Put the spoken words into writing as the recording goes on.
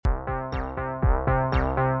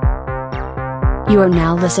You are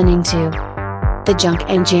now listening to the Junk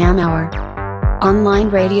and Jam Hour online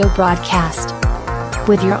radio broadcast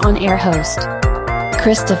with your on-air host,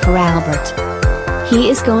 Christopher Albert. He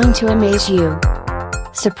is going to amaze you,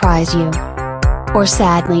 surprise you, or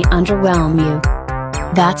sadly underwhelm you.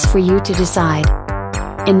 That's for you to decide.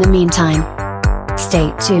 In the meantime,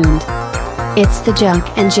 stay tuned. It's the Junk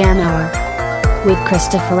and Jam Hour with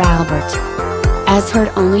Christopher Albert. As heard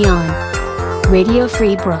only on Radio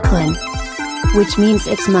Free Brooklyn, which means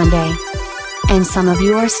it's Monday. And some of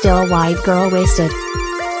you are still white girl wasted.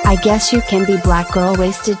 I guess you can be black girl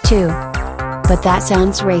wasted too. But that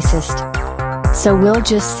sounds racist. So we'll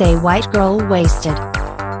just say white girl wasted.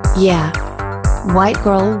 Yeah. White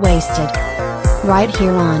girl wasted. Right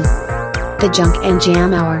here on the Junk and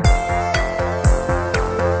Jam Hour.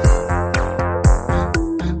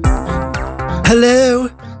 Hello!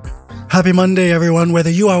 Happy Monday, everyone, whether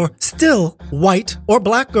you are still white or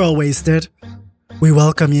black girl wasted. We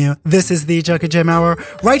welcome you. This is the Junk and Jam Hour,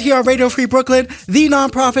 right here on Radio Free Brooklyn, the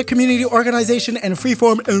nonprofit community organization and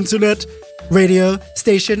freeform internet radio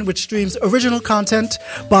station which streams original content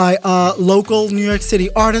by local New York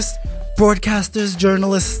City artists, broadcasters,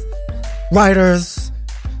 journalists, writers,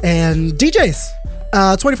 and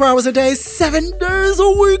DJs. 24 hours a day, 7 days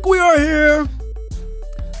a week, we are here.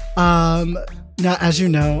 Now, as you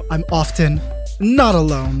know, I'm often not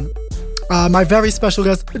alone. My very special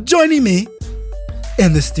guest joining me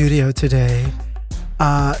in the studio today.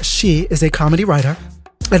 She is a comedy writer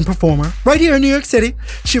and performer right here in New York City.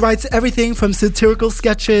 She writes everything from satirical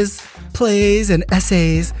sketches, plays, and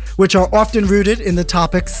essays, which are often rooted in the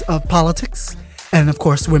topics of politics and, of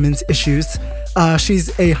course, women's issues.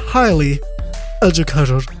 She's a highly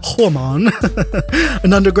educated woman,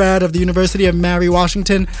 an undergrad of the University of Mary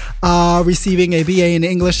Washington, receiving a BA in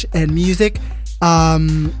English and music.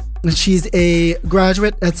 She's a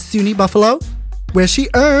graduate at SUNY Buffalo, where she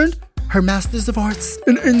earned her Master's of Arts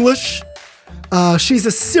in English. She's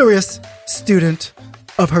a serious student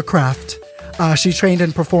of her craft. She trained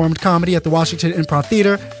and performed comedy at the Washington Improv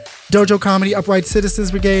Theater, Dojo Comedy, Upright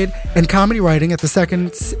Citizens Brigade, and comedy writing at the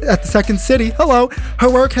Second City. Hello. Her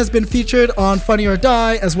work has been featured on Funny or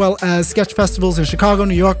Die, as well as sketch festivals in Chicago,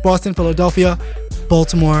 New York, Boston, Philadelphia,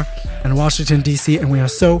 Baltimore, and Washington, D.C., and we are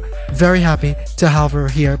so very happy to have her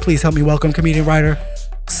here. Please help me welcome comedian, writer,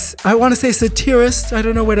 I want to say satirist. I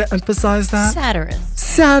don't know where to emphasize that.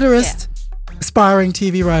 Satirist. Yeah. Aspiring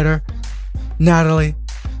TV writer, Natalie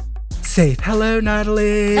Sayth. Hello,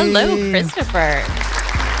 Natalie. Hello, Christopher.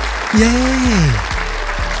 Yay.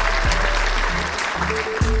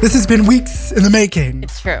 This has been weeks in the making.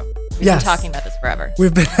 It's true. We've been talking about this forever.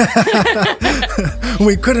 We've been...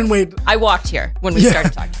 We couldn't wait. I walked here when we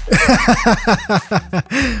started talking.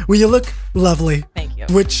 Well, you look lovely. Thank you.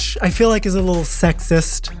 Which I feel like is a little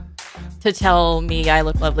sexist. To tell me I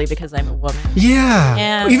look lovely because I'm a woman. Yeah.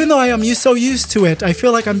 And even though I am so used to it, I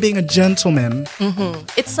feel like I'm being a gentleman. Mm-hmm.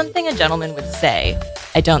 It's something a gentleman would say.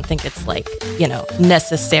 I don't think it's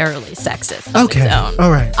necessarily sexist. Okay.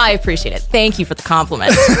 All right. I appreciate it. Thank you for the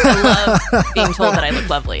compliment. I love being told that I look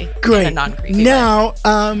lovely. Great. In a non-creepy now,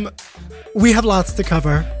 we have lots to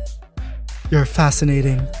cover. You're a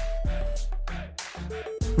fascinating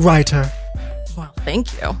writer. Well,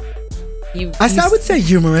 thank you. I would say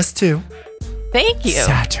humorist too. Thank you.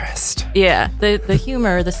 Satirist. Yeah, the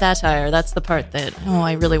humor, the satire, that's the part that,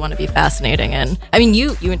 I really want to be fascinating in. I mean,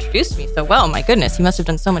 you introduced me so well. My goodness, you must have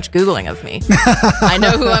done so much Googling of me. I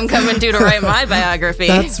know who I'm coming to write my biography.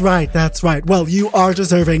 That's right. Well, you are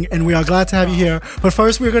deserving, and we are glad to have you here. But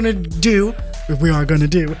first, you are going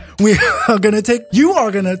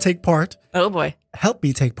to take part. Oh, boy. Help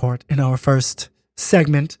me take part in our first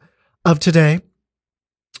segment of today.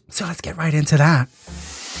 So let's get right into that.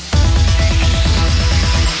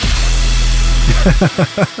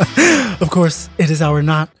 Of course, it is our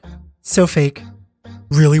not so fake,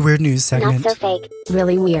 really weird news segment. Not so fake,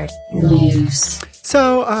 really weird news.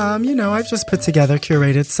 So, I've just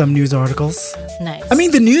curated some news articles. Nice. I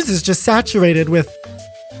mean, the news is just saturated with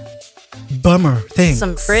bummer things.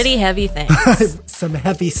 Some pretty heavy things. Some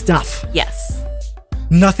heavy stuff. Yes.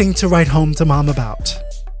 Nothing to write home to mom about.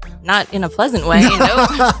 Not in a pleasant way,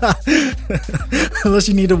 Unless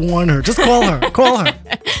you need to warn her. Just call her.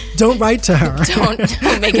 Don't write to her. Don't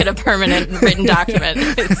make it a permanent written document.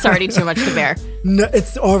 It's already too much to bear. No,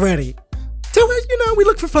 it's already. So, we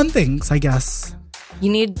look for fun things, I guess.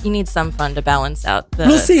 You need some fun to balance out the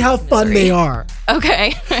We'll see how misery. fun they are.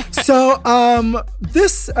 Okay. So,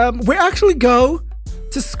 we actually go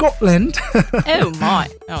to Scotland. Oh, my.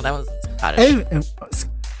 Oh, that was Scottish.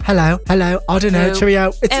 Hello. I don't know.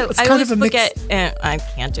 Cheerio. It's kind of a mix. I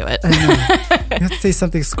can't do it. You have to say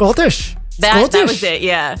something Scottish. Scottish. was it,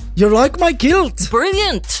 yeah. You're like my kilt.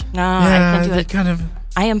 Brilliant. No, I Yeah, can't do it. kind of.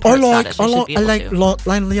 I am part Scottish. I should be able to.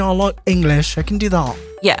 I like English. I can do that.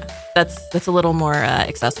 Yeah, that's a little more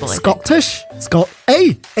accessible. I think. Scottish.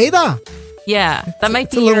 Hey there. Yeah, that might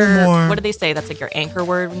it's be a little your. more- What do they say? That's like your anchor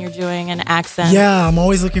word when you're doing an accent. Yeah, I'm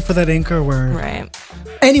always looking for that anchor word. Right.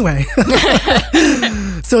 Anyway,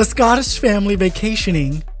 so a Scottish family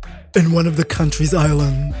vacationing in one of the country's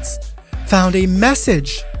islands found a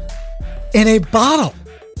message in a bottle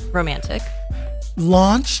Romantic.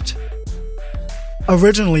 launched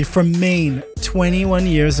originally from Maine 21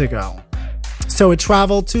 years ago. So it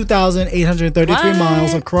traveled 2,833 What?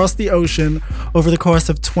 miles across the ocean over the course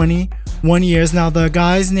of 21 years. Now, the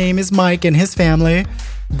guy's name is Mike and his family.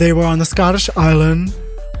 They were on the Scottish island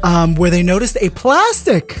where they noticed a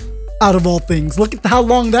plastic, out of all things. Look at how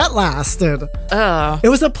long that lasted. Oh, It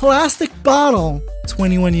was a plastic bottle,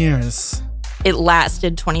 21 years. it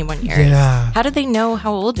lasted 21 years. Yeah. How did they know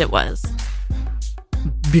how old it was?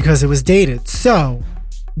 Because it was dated. So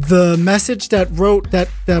the message that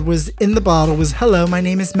was in the bottle was, "Hello, my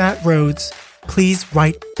name is Matt Rhodes. Please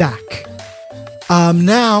write back."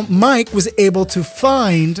 Now Mike was able to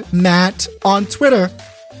find Matt on Twitter.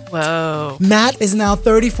 Whoa. Matt is now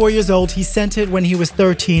 34 years old. He sent it when he was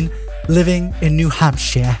 13, living in New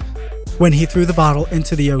Hampshire, when he threw the bottle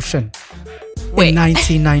into the ocean Wait. in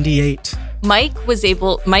 1998 Mike,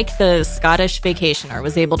 the Scottish vacationer,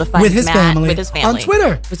 was able to find with his Matt family with his family on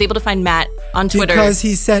Twitter. Was able to find Matt on Twitter Because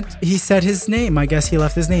he said his name. I guess he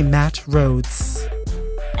left his name, Matt Rhodes.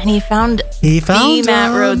 and he found He found Matt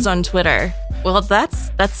him. Rhodes on Twitter. Well, that's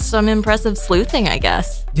some impressive sleuthing, I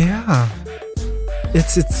guess. Yeah.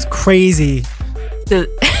 It's crazy. The-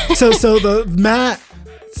 So the Matt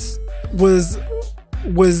was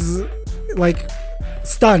like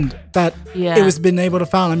stunned that Yeah. it was been able to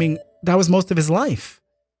find. I mean, that was most of his life.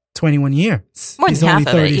 21 years. More than He's only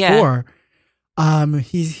half of it, yeah. 34.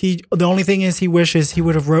 He the only thing is he wishes he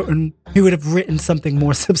would have written something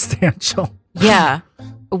more substantial. yeah.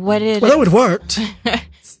 What did? Well, that would have worked.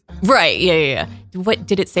 Right. Yeah. What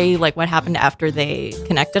did it say? Like what happened after they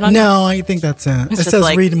connected on? No, I think that's it. It's It just says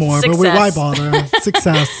like, read more, but why success. bother?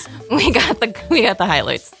 Success. We got the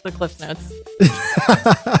highlights, the cliff notes.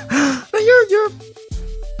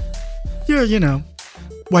 You're,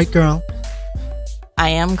 white girl. I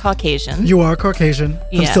am Caucasian. You are Caucasian from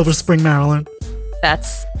Yes. Silver Spring, Maryland.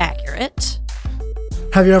 That's accurate.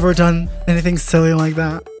 Have you ever done anything silly like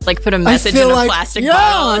that? Like put a message feel in a like- plastic yeah,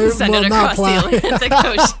 bottle and send well, it not across the Atlantic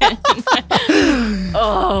Ocean.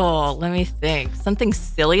 Oh, let me think. Something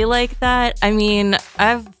silly like that. I mean,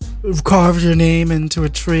 I've Carved your name into a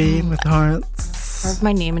tree with hearts. carved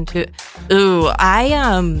my name into. Ooh,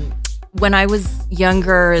 when I was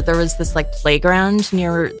younger, there was this like playground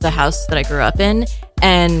near the house that I grew up in,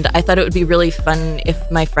 and I thought it would be really fun if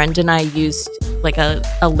my friend and I used like a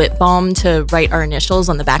lip balm to write our initials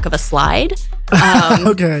on the back of a slide.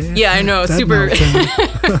 Okay. Yeah, I know, That super.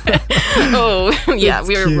 melted. Oh, yeah, That's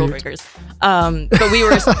we were rule cute. breakers. But we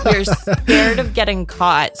were scared of getting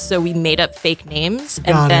caught, so we made up fake names and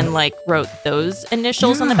Got then it. like wrote those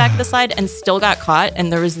initials on the back of the slide, and still got caught.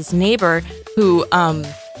 And there was this neighbor who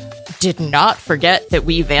did not forget that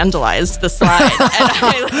we vandalized the slide, and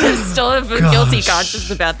I still have a guilty Gosh. conscience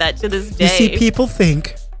about that to this day. You see, people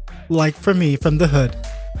think, like for me, from the hood,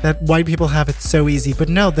 that white people have it so easy. But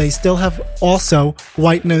no, they still have also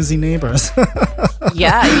white nosy neighbors.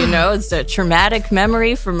 Yeah, it's a traumatic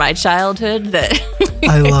memory from my childhood that.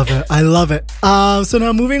 I love it. I love it. So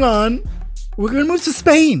now moving on, we're going to move to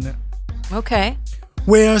Spain, Okay.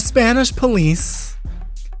 where Spanish police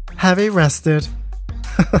have arrested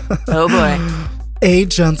Oh boy. a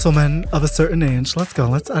gentleman of a certain age. Let's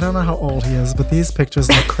go. I don't know how old he is, but these pictures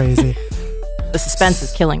look crazy. The suspense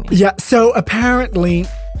is killing me. Yeah, so apparently,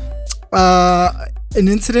 an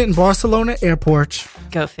incident in Barcelona airport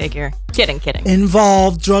Go figure. Kidding.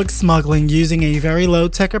 involved drug smuggling using a very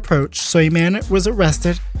low-tech approach. So a man was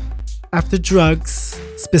arrested after drugs,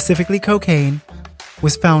 specifically cocaine,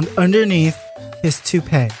 was found underneath his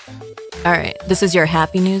toupee. All right. This is your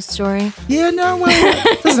happy news story? Yeah, no, well,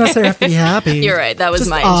 it doesn't necessarily have to be happy. You're right. That was Just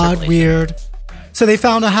my odd, interpretation. weird. So they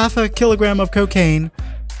found a half a kilogram of cocaine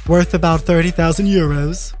worth about 30,000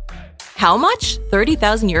 euros. How much?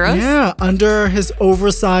 30,000 euros? Yeah, under his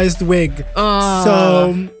oversized wig. Oh,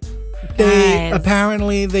 So guys.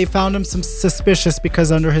 apparently they found him some suspicious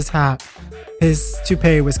because under his hat, his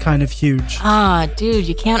toupee was kind of huge. Dude,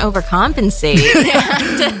 you can't overcompensate.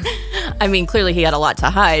 I mean, clearly he had a lot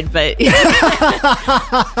to hide, but you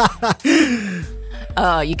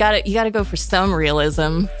gotta go for some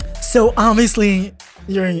realism. So obviously,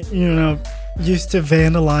 you're used to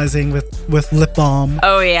vandalizing with lip balm.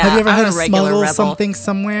 Oh yeah. Have you ever I'm had a to regular smuggle rebel. something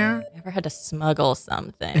somewhere? Ever had to smuggle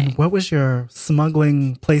something? And what was your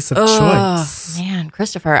smuggling place of Oh, choice? man,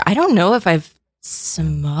 Christopher, I don't know if I've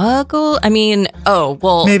smuggled. I mean,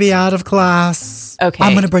 Maybe out of class. Okay.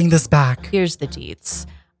 I'm going to bring this back. Here's the deets.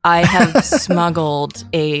 I have smuggled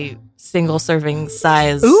a single serving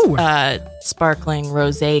size sparkling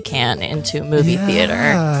rosé can into a movie theater.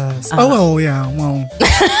 Yeah. Well,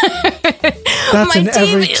 that's My in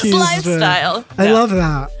every devious Tuesday. lifestyle. I love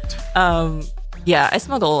that. Yeah, I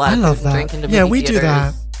smuggle a lot I of love food and that. drink into Yeah, movie we do theaters.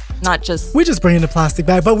 that. Not just We just bring in a plastic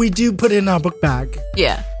bag, but we do put it in our book bag.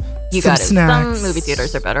 yeah. You Some got it. snacks. Some movie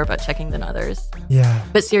theaters are better about checking than others. Yeah.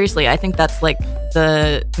 But seriously, I think that's like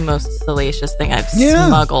the most salacious thing I've Yeah,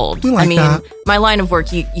 smuggled. we like I mean, that. my line of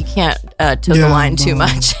work, you can't toe the line too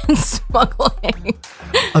much in smuggling.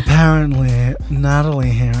 Apparently,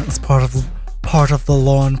 Natalie here is part of the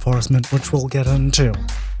law enforcement, which we'll get into.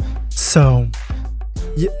 So,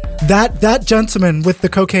 that gentleman with the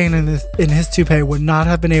cocaine in his toupee would not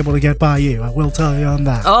have been able to get by you. I will tell you on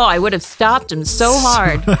that. Oh, I would have stopped him so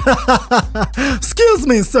hard Excuse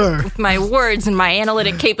me, sir. with my words and my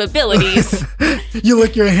analytic capabilities. You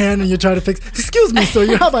lick your hand and you try to fix. Excuse me, sir.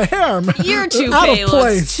 You have a hair. Your out toupee of looks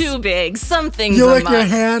place. too big. Some things You are lick your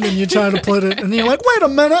must. hand and you try to put it, and you're like, wait a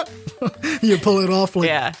minute. You pull it off like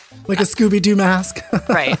Yeah, a Scooby-Doo mask.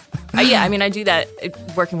 right. Yeah, I mean, I do that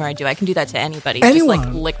working where I do. I can do that to anybody. Anyone. Just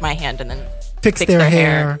like lick my hand and then Fix fix their their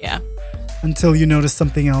hair. Yeah. Until you notice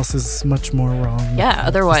something else is much more wrong. Yeah, with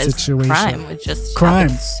otherwise the situation. crime would just Crime.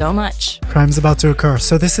 happen so much. Crime's about to occur.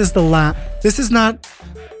 So this is this is not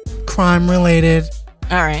crime related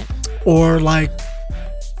All right. or like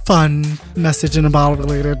fun message in a bottle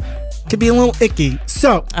related. Could be a little icky.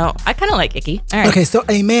 So, Oh, I kind of like icky. All right. okay, so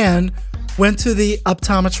a man went to the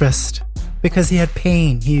optometrist because he had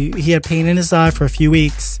pain. He had pain in his eye for a few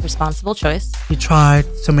weeks. Responsible choice. He tried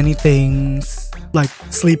so many things, like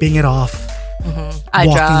sleeping it off, Eye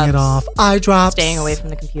walking drops, it off, eye drops, staying away from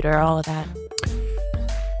the computer, all of that.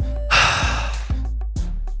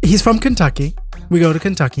 He's from Kentucky. We go to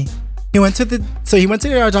Kentucky. He went to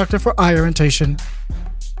the eye doctor for eye orientation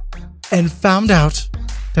and found out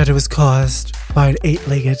that it was caused by an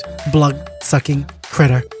 8-legged blood-sucking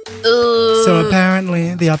critter. So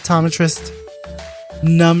apparently the optometrist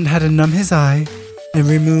had to numb his eye and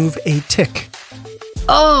remove a tick.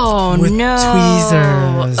 Oh, With no.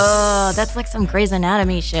 tweezers. That's like some Grey's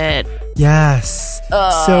Anatomy shit. Yes.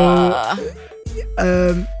 So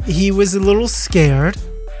he was a little scared.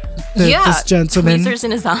 This gentleman. Tweezers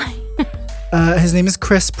in his eye. His name is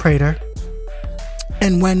Chris Prater.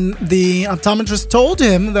 And when the optometrist told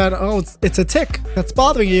him that, it's a tick that's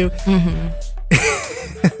bothering you,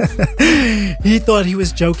 he thought he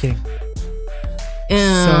was joking.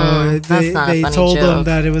 So they told him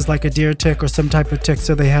that it was like a deer tick or some type of tick,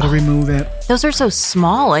 so they had to remove it. Those are so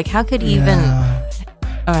small. Like, how could he even...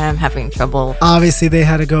 I'm having trouble. Obviously, they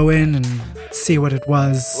had to go in and see what it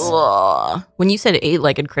was. Ugh. When you said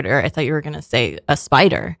 8-legged critter, I thought you were going to say a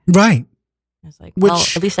spider. Right. I was like, well,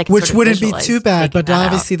 at least I can sort of wouldn't be visualize too bad, taking but that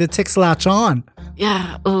obviously the ticks latch on. out.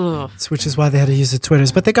 Yeah. Ugh. Which is why they had to use the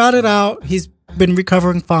tweezers. But they got it out. He's been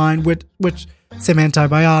recovering fine with some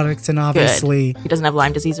antibiotics, and obviously He doesn't have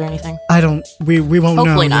Lyme disease or anything. we won't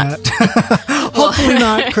Hopefully know not. yet. Hopefully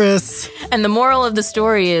not, Chris. And the moral of the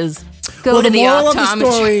story is go to the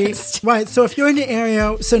optometrist. Right. So if you're in the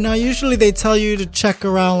area, so now usually they tell you to check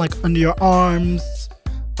around like under your arms,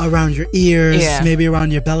 around your ears, maybe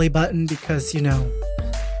around your belly button, because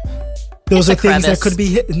those are things that could be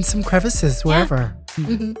hitting some crevices wherever.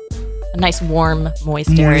 A nice, warm, moist Moist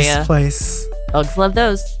area. place. Bugs love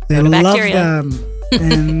those. They So do love bacteria. them.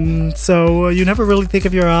 And so you never really think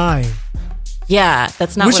of your eye. Yeah,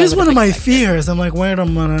 that's not Which what I is would one have of my expected. fears. I'm like, wait a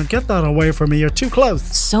minute, get that away from me. You're too close.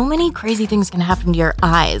 So many crazy things can happen to your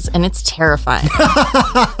eyes, and it's terrifying.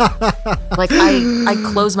 Like, I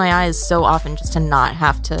close my eyes so often just to not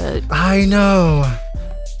have to I know.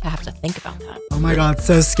 think about that. Oh my God,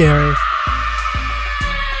 so scary.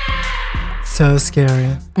 So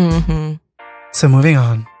scary. Mm-hmm. So moving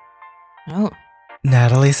on. Oh,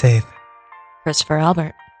 Natalie Sayth. Christopher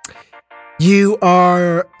Albert. You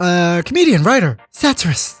are a comedian, writer,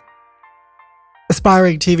 satirist,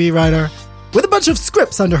 aspiring TV writer with a bunch of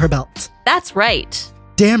scripts under her belt. That's right.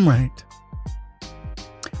 Damn right.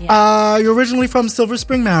 Yeah. You're originally from Silver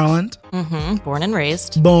Spring, Maryland. Mm-hmm. Born and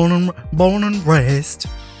raised. Born and raised.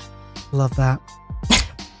 Love that.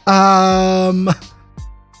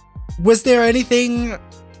 Was there anything?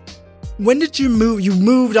 When did you move? You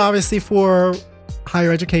moved obviously for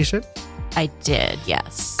higher education. I did,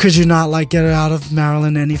 yes. Could you not like get out of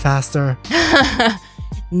Maryland any faster?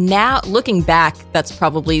 Now, looking back, that's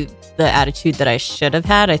probably the attitude that I should have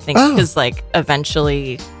had, I think, because like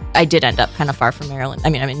eventually I did end up kind of far from Maryland. I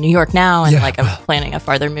mean, I'm in New York now, and like I'm planning a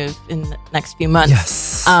farther move in the next few months.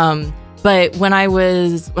 Yes. But when I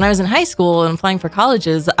was in high school and applying for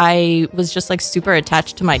colleges, I was just like super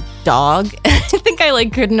attached to my dog. I think I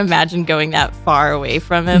like couldn't imagine going that far away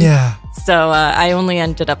from him. Yeah. So I only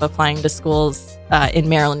ended up applying to schools in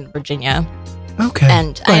Maryland and Virginia. Okay.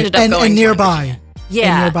 And I ended up going and nearby. Virginia.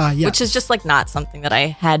 Yeah. And nearby, yes. Which is just like not something that I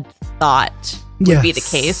had thought would be the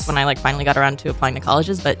case when I like finally got around to applying to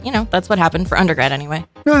colleges. But you know, that's what happened for undergrad anyway.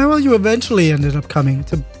 Yeah, well, you eventually ended up coming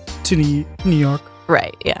to New York.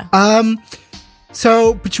 Right, yeah.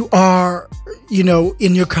 So, but you are, you know,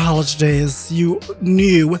 in your college days, you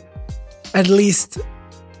knew at least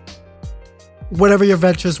whatever your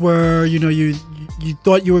ventures were, you know, you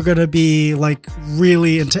thought you were going to be like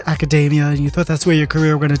really into academia and you thought that's where your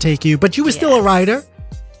career was going to take you, but you were still a writer.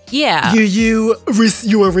 Yeah. You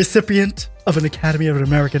were a recipient of an Academy of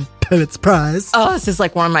American Poets Prize. Oh, this is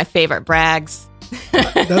like one of my favorite brags.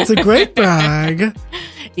 That's a great brag.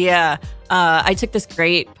 Yeah. I took this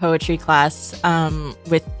great poetry class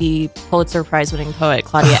with the Pulitzer Prize winning poet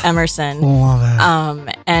Claudia Emerson. Love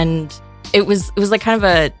it. And it was like kind of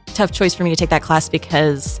a tough choice for me to take that class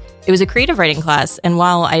because it was a creative writing class. And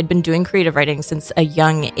while I had been doing creative writing since a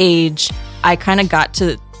young age, I kind of got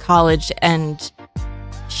to college and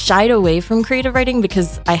shied away from creative writing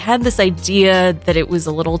because I had this idea that it was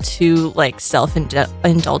a little too like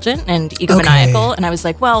self-indulgent and egomaniacal. And I was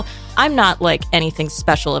like, well, I'm not like anything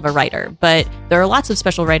special of a writer, but there are lots of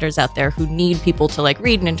special writers out there who need people to like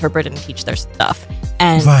read and interpret and teach their stuff.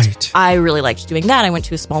 And I really liked doing that. I went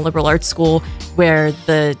to a small liberal arts school where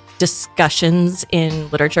the discussions in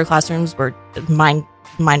literature classrooms were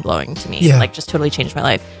mind-blowing to me. Like just totally changed my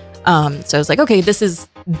life. So I was like, okay, this is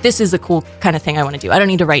a cool kind of thing I want to do. I don't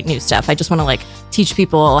need to write new stuff. I just want to like teach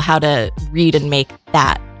people how to read and make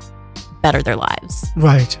that better their lives.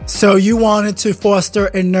 Right. So you wanted to foster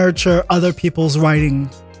and nurture other people's writing.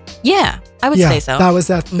 Yeah, I would say so. That was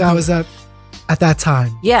at that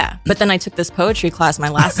time. Yeah. But then I took this poetry class my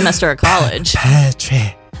last semester of college.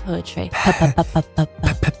 Poetry.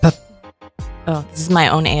 Oh, this is my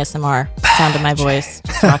own ASMR sound of my voice,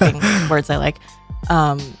 just talking words I like.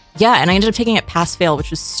 Yeah, and I ended up taking it pass fail, which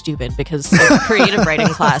was stupid because like, creative writing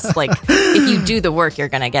class, like if you do the work, you're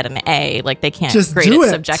gonna get an A. Like they can't just grade it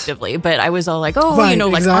subjectively. But I was all like, you know,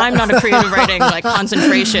 like I'm not a creative writing like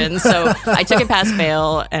concentration, so I took it pass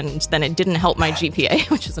fail, and then it didn't help my GPA,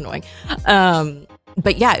 which is annoying.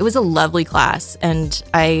 But yeah, it was a lovely class, and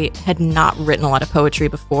I had not written a lot of poetry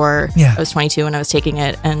before. I was 22 when I was taking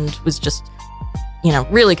it, and was just, you know,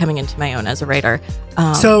 really coming into my own as a writer.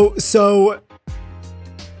 So.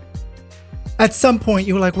 At some point,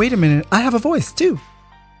 you were like, wait a minute, I have a voice too.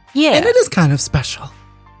 Yeah. And it is kind of special.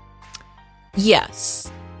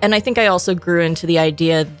 Yes. And I think I also grew into the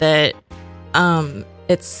idea that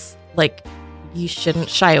it's like you shouldn't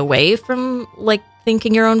shy away from like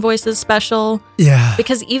thinking your own voice is special. Yeah.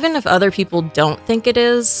 Because even if other people don't think it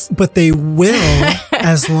is. But they will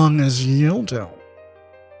as long as you do.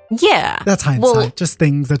 Yeah. That's hindsight. Well, just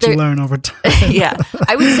things that you learn over time. Yeah.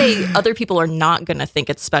 I would say other people are not going to think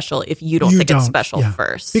it's special if you don't think it's special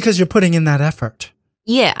first. Because you're putting in that effort.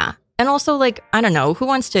 Yeah. And also, like, I don't know, who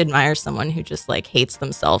wants to admire someone who just, like, hates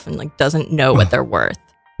themselves and, like, doesn't know what they're worth?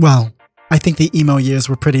 Well, I think the emo years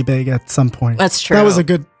were pretty big at some point. That's true. That was a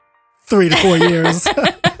good 3 to 4 years.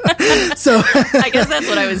 So I guess that's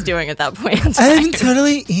what I was doing at that point in time. I'm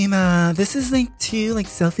totally emo. This is like too like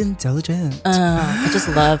self-indulgent. I just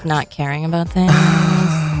love not caring about things.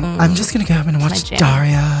 I'm just gonna go home and watch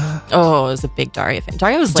Daria. Oh, I was a big Daria fan.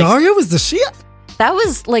 Daria was the shit. That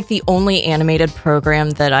was like the only animated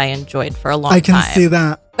program that I enjoyed for a long time. I can see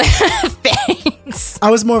that. Thanks.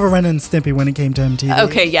 I was more of a Ren and Stimpy when it came to MTV.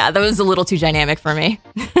 Okay, yeah, that was a little too dynamic for me.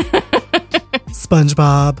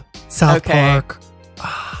 SpongeBob, South Park.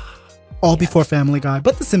 All before Family Guy,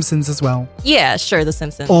 but The Simpsons as well. Yeah, sure, The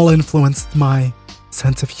Simpsons. All influenced my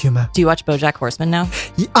sense of humor. Do you watch BoJack Horseman now?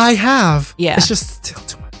 I have. Yeah. It's just still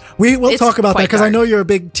too much. We'll talk about that because I know you're a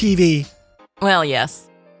big TV. Well, yes.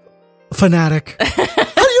 Fanatic. How do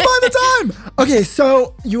you find the time? Okay,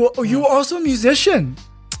 so you were also a musician.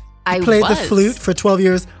 I played the flute for 12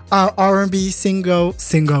 years. R&B R&B singer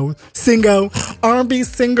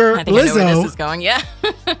I think Lizzo. I know where this is going. Yeah.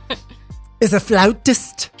 Is a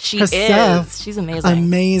flautist herself. Is. She's amazing.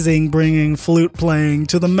 Amazing, bringing flute playing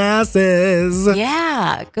to the masses.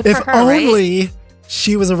 Yeah, good for her, If only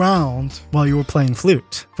she was around while you were playing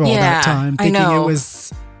flute for all that time, thinking it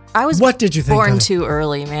was What did you think born of it? too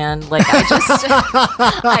early, man. Like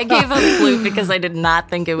I gave up flute because I did not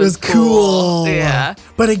think it was cool. Yeah.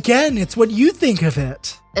 But again, it's what you think of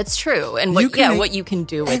it. It's true. And You what can make what you can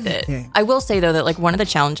do with anything. it. I will say though that like one of the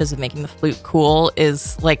challenges of making the flute cool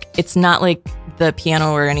is like it's not like the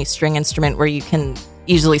piano or any string instrument where you can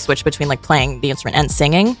easily switch between like playing the instrument and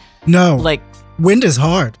singing. No. Like wind is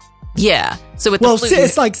hard. yeah. So with Well, the flute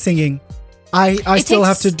it's like singing. I it still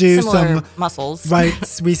have takes to do similar some muscles. right.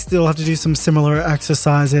 We still have to do some similar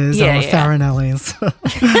exercises Yeah, or yeah. farinellis.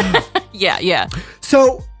 Yeah.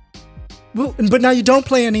 So, well, but now you don't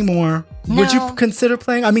play anymore. Would you No. consider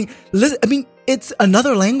playing? I mean, it's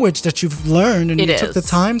another language that you've learned, and It you took the is.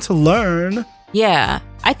 time to learn. Yeah,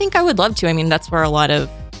 I think I would love to. I mean, that's where a lot of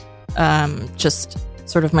just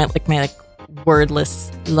sort of my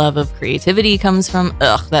wordless love of creativity comes from.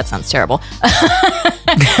 Ugh, that sounds terrible.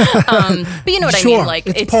 But you know what I Sure, mean? Like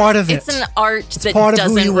it's part of It's it. an art that part of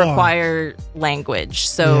who doesn't you are. require language.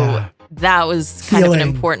 So Yeah. that was kind of an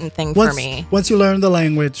Feeling. important thing for me. Once you learn the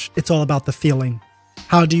language, it's all about the feeling.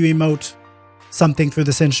 How do you emote something through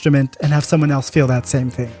this instrument and have someone else feel that same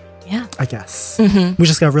thing? Yeah, I guess. Mm-hmm. We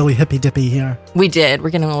just got really hippy dippy here. we did. We're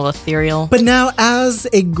getting a little ethereal. But now, as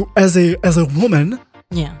a woman,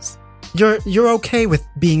 Yes. you're okay with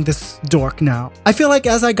being this dork now. I feel like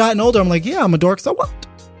as I gotten older, I'm like, yeah, I'm a dork. So what?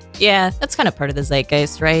 Yeah, that's kind of part of the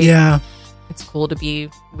zeitgeist, right? Yeah, It's cool to be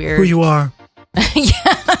weird. who you are.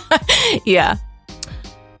 Yeah.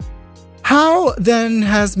 How then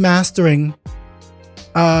has mastering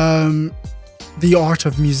the art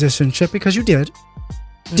of musicianship, because you did,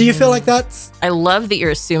 do you feel like that's I love that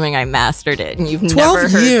you're assuming I mastered it and you've 12 never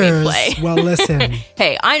heard years? me play. Well, listen,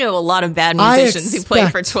 Hey, I know a lot of bad I musicians who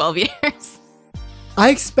played for expect- 12 years. I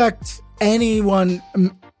expect anyone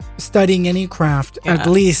studying any craft, at Yeah.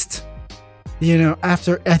 least,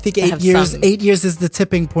 after, I think To 8 have years, some- 8 years is the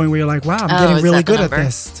tipping point where you're like, wow, I'm Oh, getting is really that the good at number?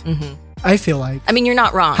 this. Mhm. I feel like I mean, you're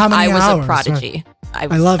not wrong. How many I was hours? a prodigy. I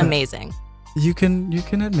was love it. amazing. you can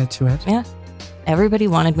admit to it. Yeah. Everybody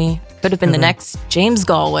wanted me. Could have been the next James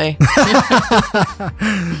Galway.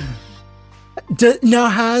 Now,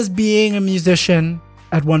 has being a musician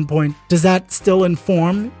at one point, does that still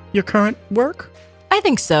inform your current work? I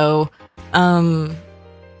think so.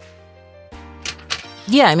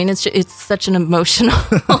 Yeah, I mean, it's such an emotional,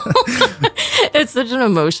 it's such an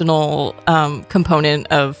emotional component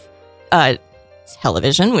of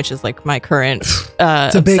television, which is like my current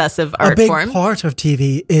It's a big- obsessive art a big form. part of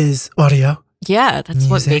TV is audio. Yeah, that's what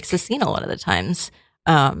Music. makes a scene a lot of the times.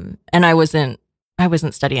 And I wasn't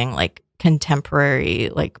studying like contemporary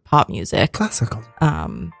like pop music. Classical.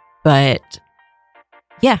 But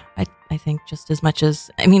yeah, I think just as much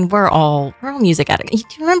as, I mean, we're all music addicts.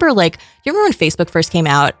 Do you remember when Facebook first came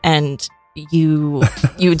out and you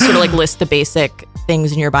would sort of like list the basic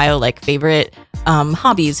things in your bio, like favorite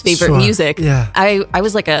hobbies, favorite Sure. music. Yeah. I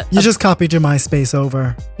was like You just copied your MySpace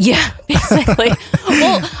over. yeah, basically.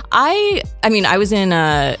 Well, I mean, I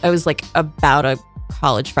was like about a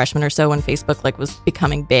college freshman or so when Facebook like was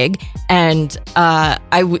becoming big, and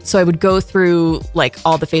I would go through like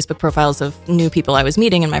all the Facebook profiles of new people I was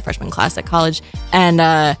meeting in my freshman class at college,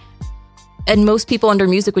 and most people under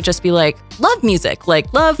music would just be like, love music,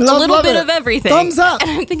 like love a little love bit it. of everything. Thumbs up. And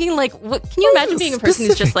I'm thinking like, what? Can you imagine being a person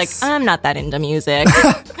who's just like, Specifics. I'm not that into music,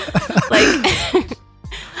 like.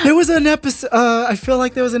 There was an episode. I feel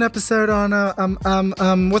like there was an episode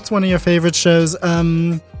on what's one of your favorite shows?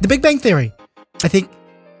 The Big Bang Theory. I think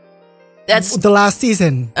That's the last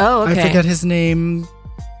season. Oh, okay. I forget his name.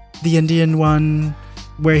 The Indian one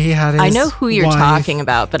where he had his I know who you're wife, talking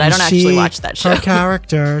about, but I and don't actually watch that show. Her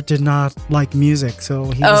character did not like music, so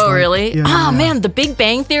he was Oh, like, really? yeah, Oh, yeah. man, The Big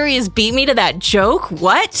Bang Theory has beat me to that joke?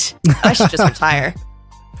 What? I should just retire.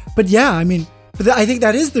 But yeah, I mean, I think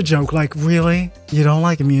that is the joke. Like, really? You don't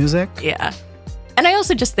like music? Yeah. And I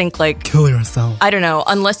also just think, like, Kill yourself. I don't know,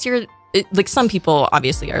 unless you're, like, some people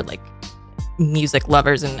obviously are, like, music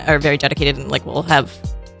lovers and are very dedicated and, like, will have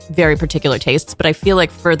very particular tastes. But I feel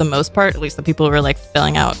like for the most part, at least the people who were, like,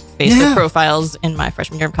 filling out Facebook Yeah. profiles in my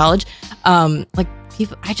freshman year of college, like,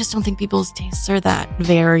 people, I just don't think people's tastes are that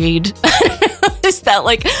varied. Is that,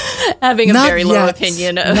 like, having a very low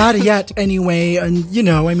opinion of... Not yet, anyway. And,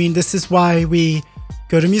 I mean, this is why we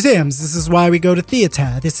go to museums. This is why we go to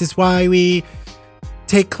theater. This is why we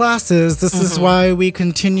take classes. This is why we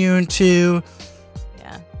continue to...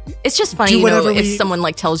 Yeah. It's just funny, Do whatever if we- someone,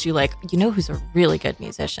 like, tells you, like, who's a really good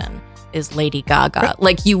musician is Lady Gaga.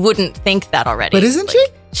 Like, you wouldn't think that already. But isn't Like, she?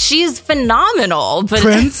 She's phenomenal. But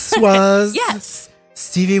Prince was... Yes.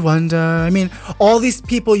 Stevie Wonder. I mean, all these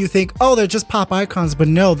people you think, oh, they're just pop icons. But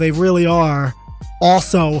no, they really are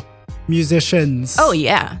also musicians. Oh,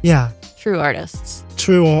 yeah. Yeah. True artists.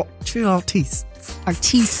 True artists.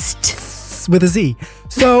 Artiste. With a Z.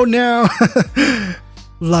 So now,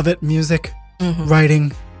 love it, music,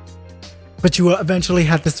 writing. But you eventually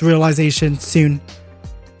had this realization soon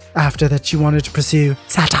after that you wanted to pursue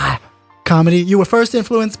satire, comedy. You were first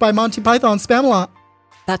influenced by Monty Python's Spamalot.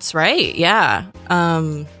 That's right. Yeah.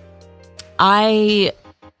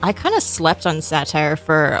 I kind of slept on satire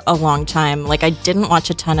for a long time. Like, I didn't watch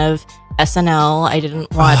a ton of SNL. I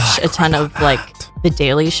didn't watch a ton of like The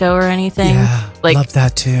Daily Show or anything. Yeah, like, love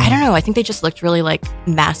that too. I don't know. I think they just looked really like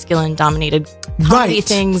masculine dominated comedy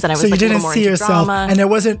things, and I was so like you a didn't little more see into yourself, drama. and there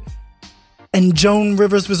wasn't. And Joan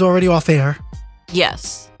Rivers was already off air.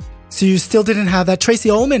 Yes. So you still didn't have that. Tracy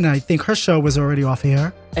Ullman, I think her show was already off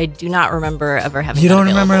air. I do not remember ever having. You that don't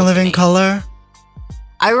remember available to Living me. Color?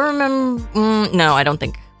 I remember. No, I don't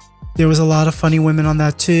think. There was a lot of funny women on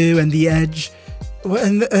that too, and The Edge.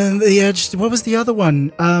 And The Edge. What was the other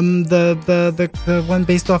one? The one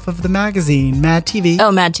based off of the magazine, Mad TV.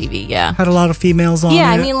 Oh, Mad TV. Yeah. Had a lot of females on.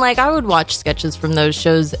 Yeah, it. I mean, like, I would watch sketches from those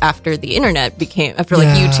shows after the internet after like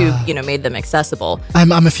Yeah. YouTube, made them accessible. I'm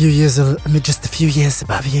just a few years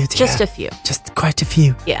above you, dear. Just a few. Just quite a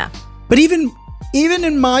few. Yeah. But even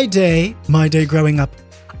in my day growing up,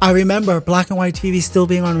 I remember black and white TV still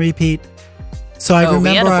being on repeat. So I remember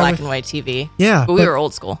we had a black and white TV. Yeah, but we were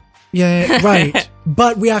old school. Yeah, right.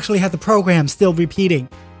 But we actually had the program still repeating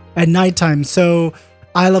at nighttime. So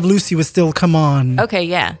I Love Lucy would still come on. Okay,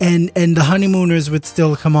 yeah. And the Honeymooners would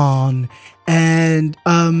still come on. And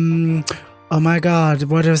oh my God,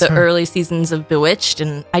 what is the her? early seasons of Bewitched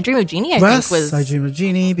and I Dream of Jeannie, I Yes, think was I Dream of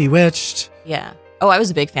Jeannie, Bewitched. Yeah. Oh, I was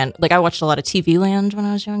a big fan. Like, I watched a lot of TV Land when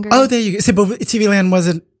I was younger. Oh, there you go. See, but TV Land we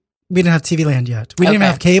didn't have TV Land yet. We didn't even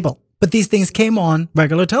have cable. But these things came on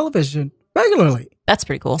regular television regularly. That's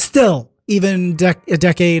pretty cool. Still, even a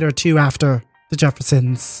decade or two after the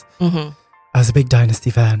Jeffersons, I was a big Dynasty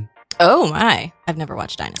fan. Oh my! I've never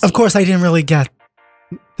watched Dynasty. Of course, I didn't really get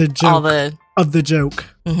the joke of the joke.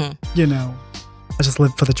 I just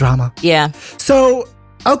lived for the drama. Yeah. So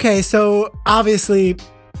obviously,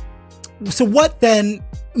 so what then?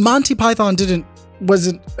 Monty Python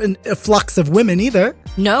wasn't a flux of women either.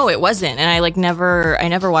 No, it wasn't. And I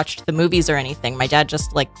never watched the movies or anything. My dad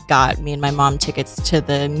just like got me and my mom tickets to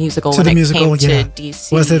the musical when it came to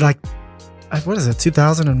DC. Was it like, what is it,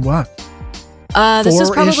 2000 and what? This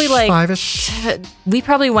was probably like 5-ish? We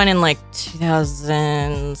probably went in like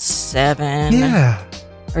 2007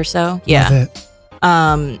 or so. Yeah. Love it.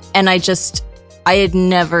 And I had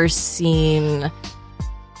never seen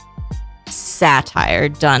satire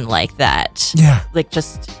done like that. Yeah. Like,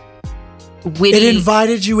 just witty. It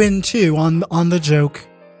invited you in too on the joke.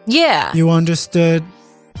 Yeah. You understood.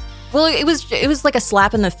 Well, it was like a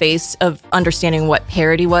slap in the face of understanding what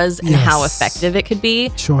parody was and how effective it could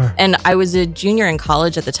be. Sure. And I was a junior in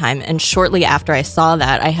college at the time, and shortly after I saw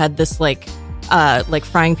that, I had this like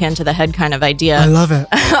frying pan to the head kind of idea. I love it.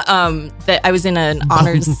 That I was in an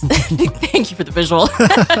honors. Thank you for the visual.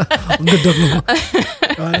 I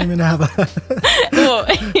don't even have a.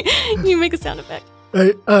 You make a sound effect.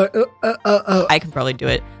 I can probably do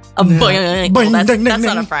it. Boing, That's ding, ding, not a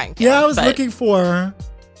ding. frying pan. Yeah, I was looking for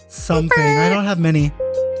something. I don't have many.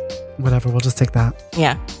 Whatever, we'll just take that.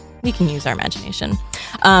 Yeah, we can use our imagination.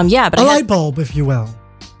 Yeah, but a light bulb, if you will.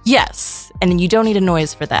 Yes, and you don't need a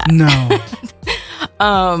noise for that. No.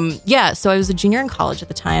 Yeah, so I was a junior in college at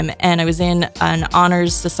the time, and I was in an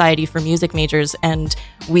honors society for music majors, and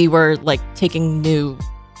we were like taking new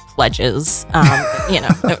pledges.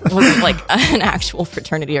 It wasn't like an actual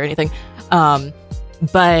fraternity or anything.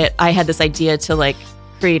 But I had this idea to like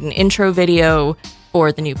create an intro video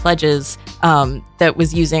for the new pledges that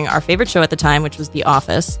was using our favorite show at the time, which was The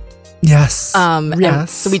Office. Yes. And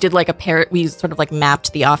so we did like we sort of like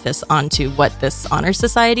mapped The Office onto what this honor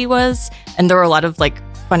society was. And there were a lot of like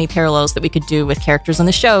funny parallels that we could do with characters on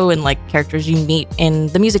the show and like characters you meet in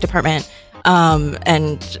the music department.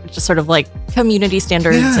 And just sort of like community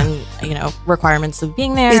standards and, requirements of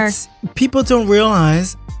being there. People don't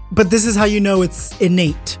realize, but this is how you know it's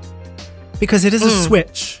innate, because it is a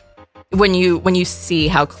switch. When you see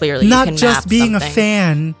how clearly not you can just map being something. a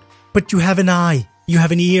fan, but you have an eye, you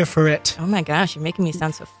have an ear for it. Oh my gosh, you're making me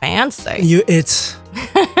sound so fancy.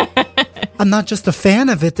 I'm not just a fan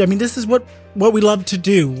of it. I mean, this is what we love to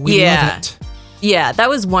do. We love it. Yeah, that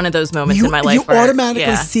was one of those moments in my life you where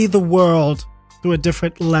automatically see the world through a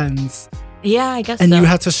different lens. Yeah, I guess and so. you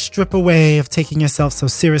have to strip away of taking yourself so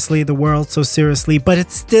seriously, the world so seriously, but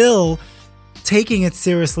it's still taking it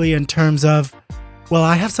seriously in terms of, well,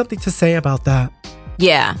 I have something to say about that.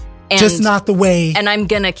 Yeah. And, just not the way. And I'm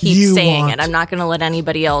going to keep saying it. I'm not going to let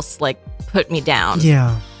anybody else like put me down.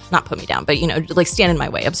 Yeah. Not put me down, but, like stand in my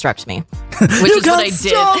way, obstruct me, which is what I did.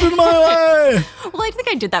 Stand in my way. Well, I think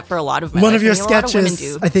I did that for a lot of my One life. of your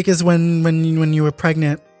sketches, I think, is when you were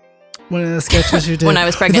pregnant. One of the sketches you did. When I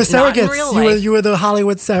was pregnant, the surrogates. Not in real life. You were the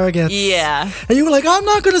Hollywood surrogates. Yeah. And you were like, I'm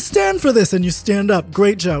not going to stand for this. And you stand up.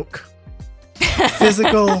 Great joke.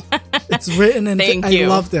 Physical. It's written and Thank I you.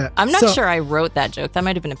 loved it. I'm not sure I wrote that joke. That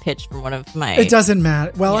might have been a pitch from one of my... It doesn't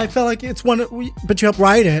matter. Well, I felt like it's one, but you helped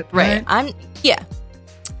write it. Right. Yeah.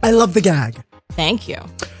 I love the gag. Thank you.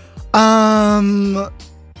 Now,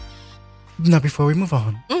 before we move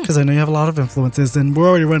on, because I know you have a lot of influences and we're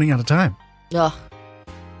already running out of time. Ugh.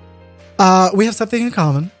 We have something in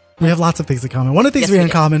common. We have lots of things in common. One of the things we have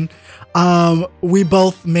in common, we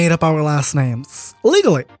both made up our last names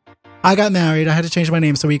legally. I got married. I had to change my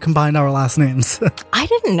name, so we combined our last names. I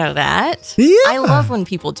didn't know that. Yeah. I love when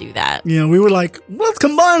people do that. Yeah, we were like, let's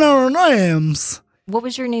combine our names. What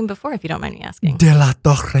was your name before, if you don't mind me asking? De la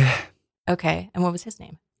Torre. Okay, and what was his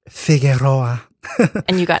name? Figueroa.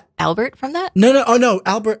 And you got Albert from that? No. Oh, no.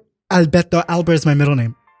 Alberto. Albert is my middle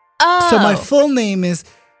name. Oh. So my full name is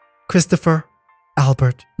Christopher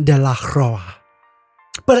Albert de la Roa.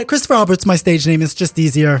 But Christopher Albert's my stage name. It's just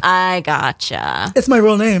easier. I gotcha. It's my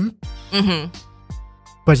real name. Mm-hmm.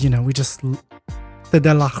 But, we just... The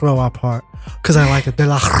de la Roa part. Because I like it. De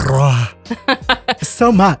la Roa.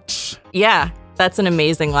 So much. Yeah, that's an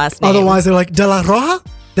amazing last name. Otherwise, they're like, De la Roja?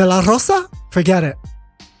 De la Rosa? Forget it.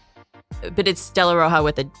 But it's Stella Roja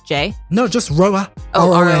with a J? No, just Roa.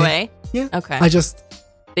 Oh, R-O-A? Yeah. Okay.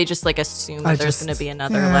 They just like assume that there's going to be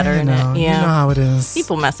another letter in it. Yeah. You know how it is.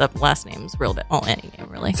 People mess up last names real bit. Well, any name,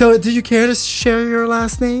 really. So, do you care to share your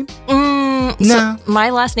last name? No. So my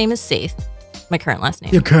last name is Sayth. My current last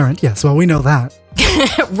name. Your current, yes. Well, we know that.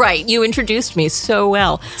 Right. You introduced me so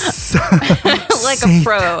well. Like a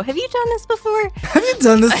pro. Have you done this before? Have you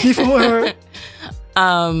done this before?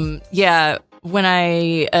 Yeah. When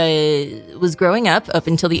I was growing up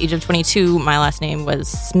until the age of 22, my last name was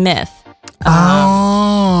Smith.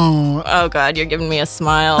 Oh God, you're giving me a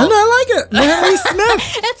smile. And I like it. Mary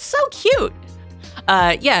Smith. It's so cute.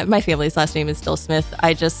 Yeah, my family's last name is still Smith.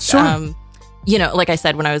 I just, like I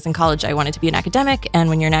said, when I was in college, I wanted to be an academic. And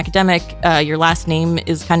when you're an academic, your last name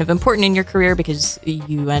is kind of important in your career because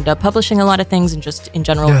you end up publishing a lot of things and just in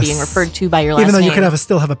general being referred to by your last name. Even though you could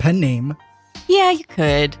still have a pen name. Yeah, you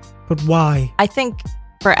could. But why? I think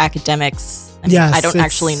for academics... I don't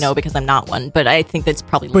actually know because I'm not one, but I think that's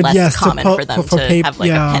probably less common for them to have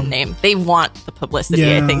like a pen name. They want the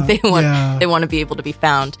publicity. I think they want to be able to be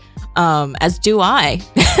found, as do I.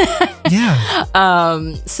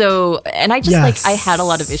 Yeah. So, and I just I had a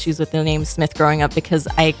lot of issues with the name Smith growing up because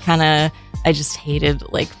I just hated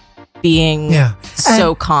like being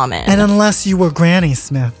so common. And unless you were Granny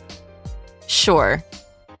Smith. Sure.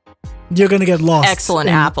 You're going to get lost. Excellent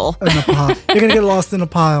apple. You're going to get lost in a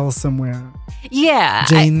pile somewhere. Yeah.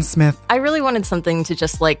 Jane Smith. I really wanted something to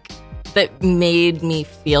just like, that made me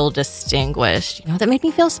feel distinguished. That made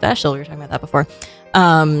me feel special. We were talking about that before.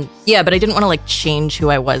 Yeah, but I didn't want to like change who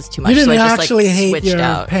I was too much. You didn't so I just actually like hate switched your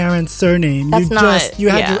out. parents' surname. You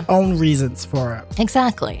had your own reasons for it.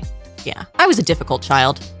 Exactly. Yeah. I was a difficult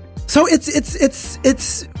child. So it's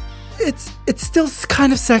still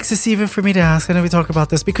kind of sexist even for me to ask. I know we talk about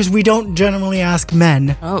this because we don't generally ask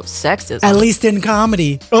men. Oh, sexism. At least in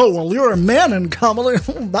comedy. Oh, well, you're a man in comedy.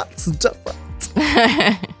 That's different.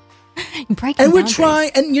 And we're trying,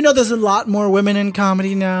 and there's a lot more women in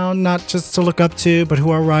comedy now, not just to look up to, but who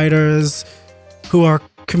are writers, who are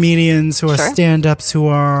comedians, who are stand-ups, who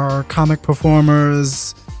are comic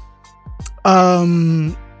performers.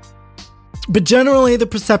 But generally the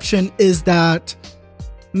perception is that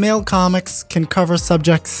male comics can cover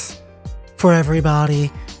subjects for everybody,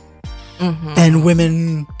 and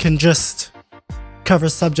women can just cover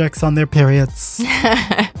subjects on their periods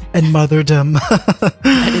and motherdom.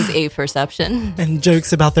 That is a perception. And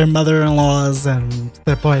jokes about their mother-in-laws and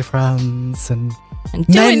their boyfriends and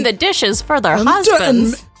doing the dishes for their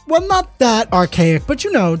husbands. Well, not that archaic, but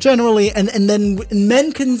generally, and then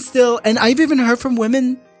men can still, and I've even heard from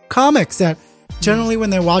women comics that generally when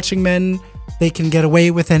they're watching men, they can get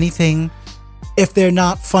away with anything. If they're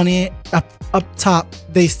not funny up top,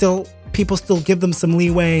 people still give them some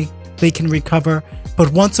leeway. They can recover.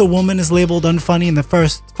 But once a woman is labeled unfunny in the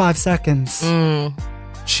first 5 seconds,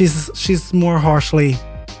 she's more harshly.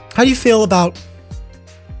 How do you feel about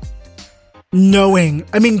knowing?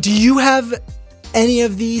 I mean, do you have any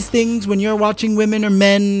of these things when you're watching women or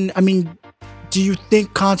men? I mean, do you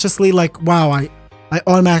think consciously like, wow, I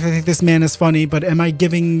automatically think this man is funny, but am I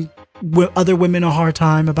giving other women a hard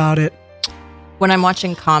time about it? When I'm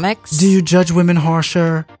watching comics, Do you judge women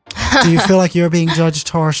harsher? Do you feel like you're being judged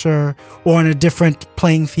harsher or on a different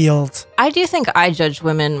playing field? I do think I judge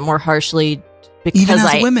women more harshly Even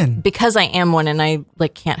as women. because I am one, and I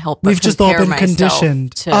can't help but We've just all compare been myself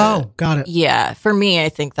conditioned. to- Got it. Yeah, for me, I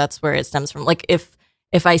think that's where it stems from. Like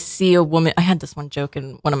if I see a woman, I had this one joke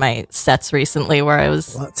in one of my sets recently where I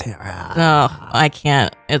was, Let's hear it. I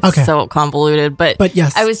can't. It's Okay. so convoluted. But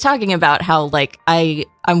yes. I was talking about how like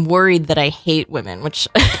I'm worried that I hate women, which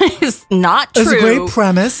is not true. It's a great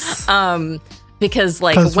premise. Because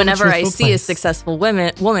like 'Cause whenever we're a I truthful see a place. successful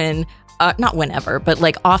woman, not whenever, but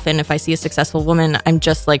like often if I see a successful woman, I'm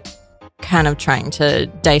just like kind of trying to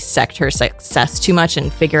dissect her success too much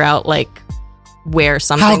and figure out like where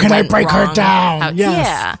something How can I went break her wrong. down? Yes.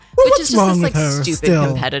 Yeah. Well, Which what's is just wrong this like with her stupid still?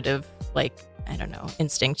 competitive, like, I don't know,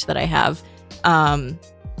 instinct that I have.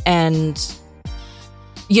 And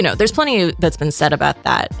you know, there's plenty that's been said about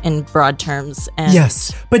that in broad terms. And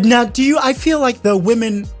Yes. But now I feel like the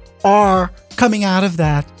women are coming out of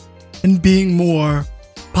that and being more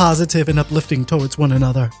positive and uplifting towards one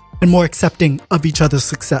another and more accepting of each other's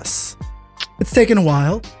success. It's taken a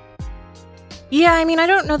while. Yeah, I mean, I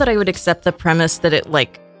don't know that I would accept the premise that it,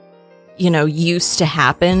 like, you know, used to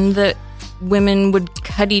happen that women would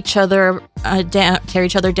cut each other down, tear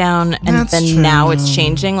each other down, and That's then true. now it's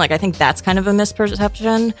changing. Like, I think that's kind of a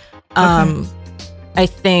misperception. I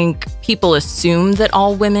think people assume that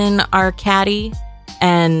all women are catty,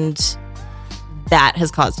 and that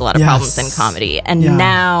has caused a lot of problems in comedy. And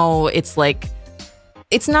now it's like,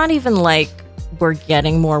 it's not even like we're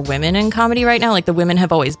getting more women in comedy right now. Like, the women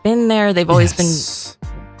have always been there. They've always been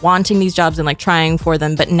wanting these jobs and like trying for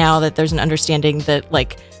them. But now that there's an understanding that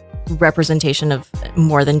like representation of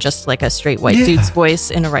more than just like a straight white dude's voice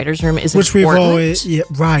in a writer's room is Which important. we've always,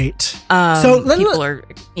 right. People are,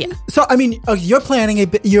 So, I mean, you're planning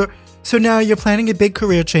so now you're planning a big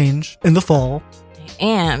career change in the fall. I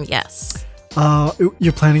am, yes.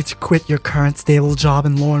 You're planning to quit your current stable job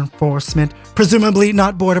in law enforcement, presumably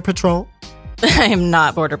not Border Patrol. I am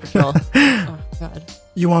not Border Patrol. Oh, God.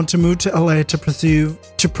 You want to move to LA to pursue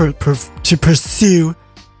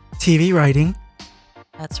TV writing.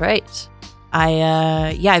 That's right.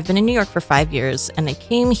 I've been in New York for 5 years, and I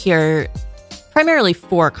came here primarily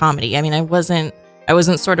for comedy. I mean, I wasn't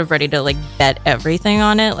sort of ready to like bet everything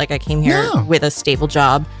on it. Like, I came here with a stable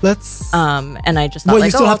job. And I just thought,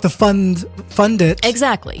 you still have to fund it.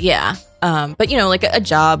 Exactly. Yeah. But you know, like a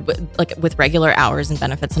job like with regular hours and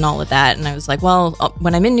benefits and all of that. And I was like, well,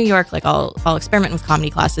 when I'm in New York, like I'll experiment with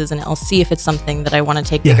comedy classes and I'll see if it's something that I want to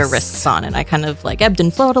take bigger risks on. And I kind of like ebbed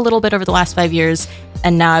and flowed a little bit over the last 5 years.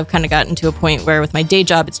 And now I've kind of gotten to a point where with my day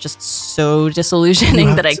job, it's just so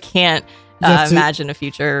disillusioning that I can't imagine a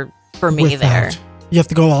future for me there. You have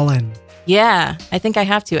to go all in. Yeah, I think I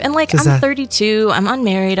have to. And like, I'm 32, I'm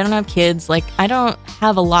unmarried, I don't have kids. Like, I don't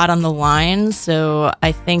have a lot on the line. So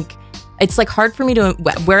I think it's like hard for me to,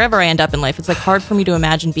 wherever I end up in life, it's like hard for me to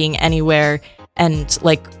imagine being anywhere and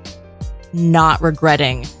like not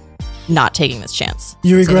regretting not taking this chance.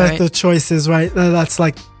 You regret the choices, right? That's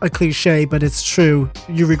like a cliche, but it's true.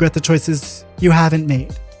 You regret the choices you haven't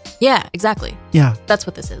made. Yeah, exactly. Yeah. That's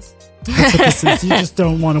what this is. That's what this is. You just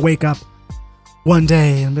don't want to wake up one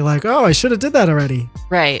day and be like, oh, I should have did that already.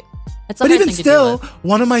 Right. It's a but hard even thing to still, deal with.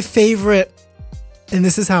 one of my favorite, and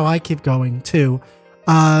this is how I keep going too,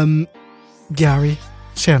 Gary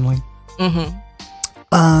Shandling.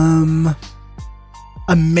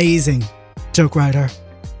 Amazing joke writer.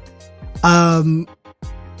 I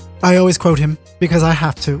always quote him because I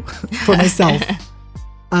have to for myself.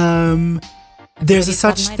 There's a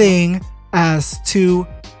such thing as too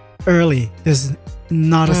early. There's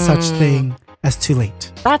not a such thing as too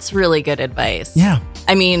late. That's really good advice. Yeah.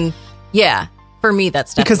 I mean, yeah. For me,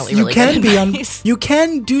 that's definitely really good advice. You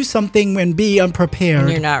can do something and be unprepared. And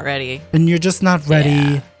you're not ready. And you're just not ready.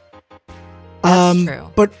 Yeah. That's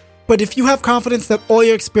true. But if you have confidence that all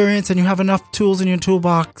your experience and you have enough tools in your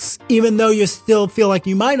toolbox, even though you still feel like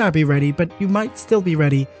you might not be ready, but you might still be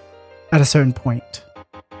ready at a certain point.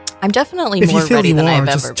 I'm definitely if more you feel ready you than are, I've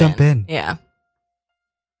just ever jump been. in. Yeah.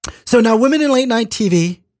 So now, women in late night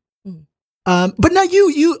TV. But now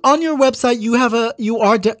you on your website you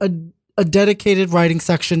are a dedicated writing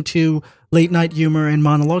section to late night humor and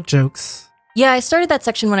monologue jokes. Yeah, I started that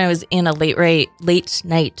section when I was in a late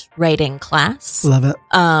night writing class. Love it.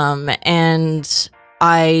 And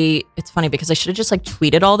it's funny because I should have just like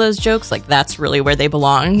tweeted all those jokes. Like, that's really where they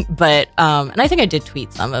belong. But and I think I did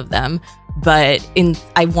tweet some of them. But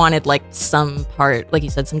I wanted like some part, like you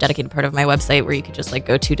said, some dedicated part of my website where you could just like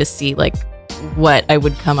go to see like what I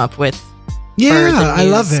would come up with Yeah, for the I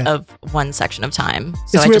love news it. of one section of time.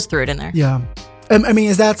 So It's I weird- just threw it in there. Yeah. I mean,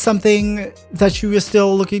 is that something that you are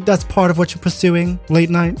still looking, that's part of what you're pursuing late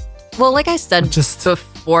night? Well, like I said Just-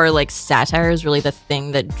 before, like satire is really the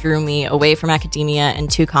thing that drew me away from academia and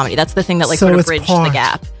to comedy. That's the thing that like So sort of it's bridged the part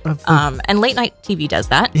gap. of the- And late night TV does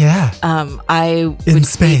that. Yeah. I In would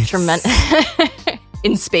spades. be tremendous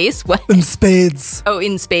in space. What? In spades. Oh,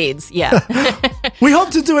 in spades. Yeah. We hope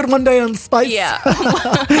to do it one day on Spice. Yeah.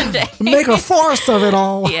 One day. Make a farce of it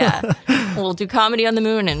all. Yeah. We'll do comedy on the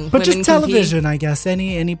moon and But women just compete. television, I guess.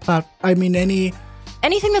 Any Anything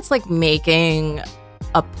that's like making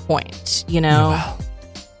a point, you know? Well,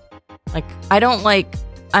 Like,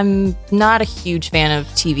 I'm not a huge fan of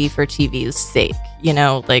TV for TV's sake, you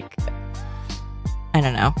know? Like, I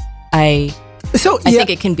don't know. I think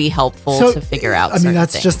it can be helpful to figure out. I mean,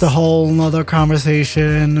 that's things. just a whole nother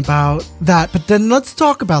conversation about that. But then let's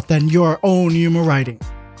talk about then your own humor writing.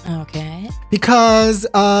 Okay. Because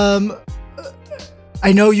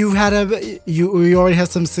I know you already have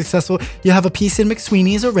some successful. You have a piece in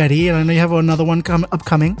McSweeney's already, and I know you have another one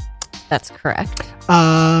upcoming. That's correct.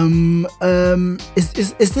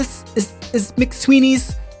 Is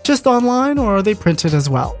McSweeney's just online, or are they printed as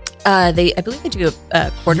well? I believe they do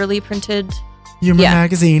a quarterly printed, Humor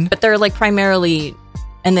magazine. but they're like primarily,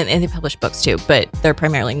 and they publish books too, but they're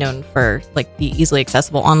primarily known for like the easily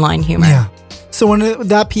accessible online humor. Yeah. So when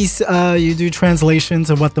that piece, you do translations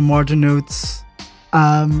of what the margin notes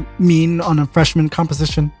mean on a freshman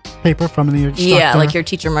composition paper from the instructor. Yeah, like your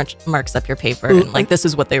teacher marks up your paper and like this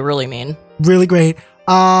is what they really mean. Really great.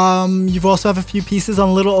 You've also have a few pieces on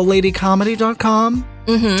littleoldladycomedy.com.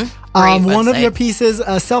 Mm-hmm. One of website. your pieces,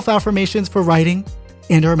 self-affirmations for writing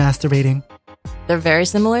and or masturbating. They're very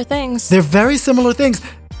similar things. They're very similar things.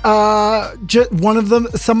 One of them,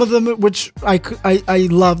 some of them, which I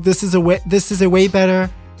love. This is way better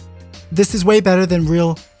than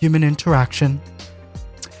real human interaction.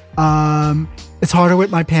 It's harder with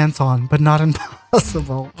my pants on, but not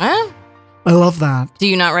impossible. I love that. Do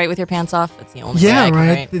you not write with your pants off? It's the only way I can right.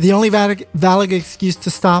 write. The only valid excuse to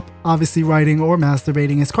stop, obviously, writing or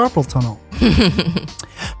masturbating is carpal tunnel.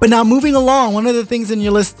 But now, moving along, one of the things in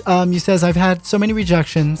your list, you says, I've had so many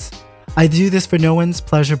rejections. I do this for no one's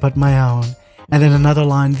pleasure but my own. And then another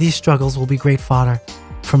line, these struggles will be great fodder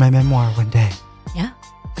for my memoir one day. Yeah.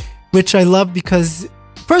 Which I love because,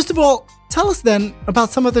 first of all, tell us then about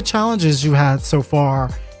some of the challenges you had so far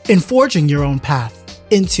in forging your own path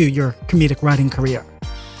into your comedic writing career.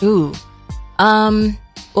 Ooh.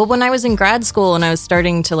 Well, when I was in grad school and I was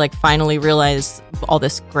starting to like finally realize all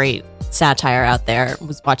this great satire out there, I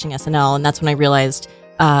was watching SNL, and that's when I realized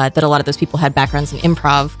that a lot of those people had backgrounds in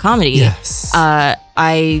improv comedy. Yes.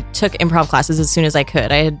 I took improv classes as soon as I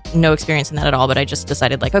could. I had no experience in that at all, but I just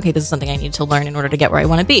decided like, okay, this is something I need to learn in order to get where I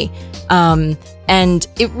want to be. And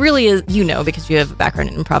it really is, you know, because you have a background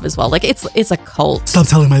in improv as well. Like it's a cult. Stop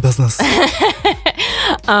telling my business.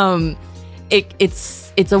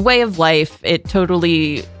 It's a way of life.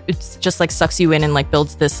 It's just like sucks you in and like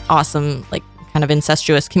builds this awesome like kind of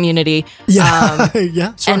incestuous community. Yeah,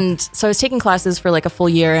 yeah, sure. And so I was taking classes for like a full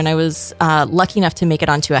year, and I was lucky enough to make it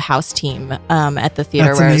onto a house team at the theater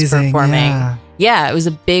That's where amazing, I was performing. yeah. It was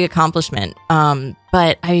a big accomplishment.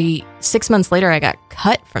 But 6 months later, I got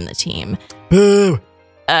cut from the team. Boo.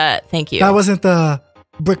 Thank you. That wasn't the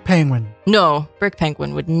Brick Penguin. No, Brick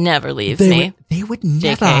Penguin would never leave me. They would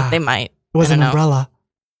never. JK, they might. It was I an don't know. umbrella.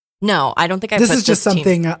 No, I don't think I This put is just team.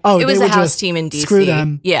 something. It They was a would house just team in DC. Screw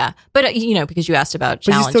them. Yeah, but you know, because you asked about But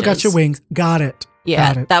challenges. you still got your wings. Got it.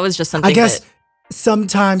 Yeah, Got it. that was just something. I guess that,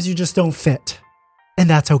 sometimes you just don't fit, and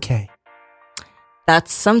that's okay.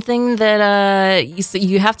 that's something that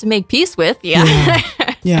you have to make peace with. Yeah,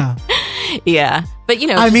 Yeah. yeah. But you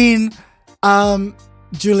know, I mean,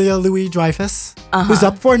 Julia Louis-Dreyfus, Uh-huh. who's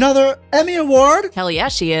up for another Emmy Award, hell yeah,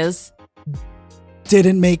 she is.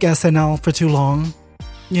 didn't make SNL for too long.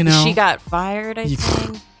 You know, She got fired. I You-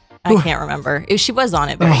 think. I can't remember. She was on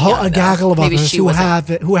it. a Very young, a though. gaggle of Maybe others she who wasn't.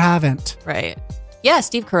 haven't. Right. Yeah,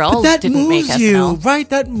 Steve Carell But that didn't make moves you, SNL. right?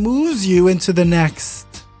 That moves you into the next.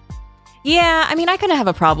 Yeah, I mean, I kind of have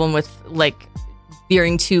a problem with like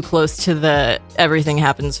veering too close to the everything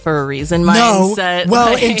happens for a reason mindset.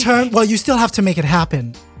 Well, like, you still have to make it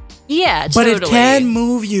happen. yeah, But totally. it can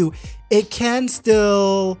move you. It can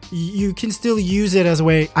still, you can still use it as a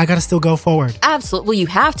way, I got to still go forward. Absolutely. Well, you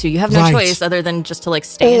have to. You have no Right. choice other than just to like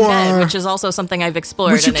stay in bed, Or- which is also something I've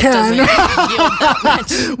explored, Which you and it can. doesn't yield that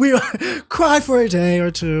much. We cry for a day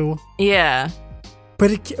or two. Yeah.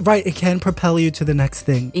 But it can propel you to the next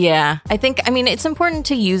thing. Yeah. I mean, it's important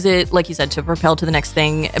to use it, like you said, to propel to the next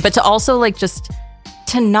thing, but to also like just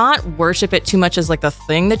to not worship it too much as like the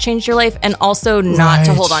thing that changed your life, and also not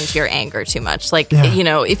to hold on to your anger too much. Like, you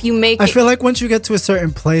know, if you make I feel like once you get to a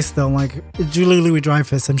certain place, though, like Julie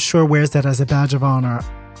Louis-Dreyfus, I'm sure wears that as a badge of honor.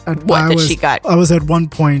 She got? I was at one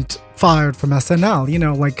point fired from SNL. You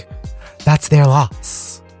know, like that's their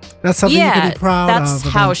loss. That's something you can be proud of. That's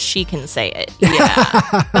how she can say it.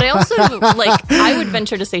 Yeah. But I also, like, I would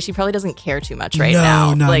venture to say she probably doesn't care too much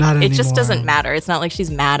now. No, like, not it just anymore. doesn't matter. It's not like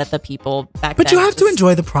she's mad at the people back then. But you have to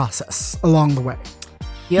enjoy the process along the way.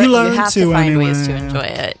 You learn have to find anyway. ways to enjoy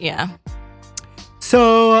it. Yeah.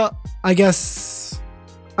 So I guess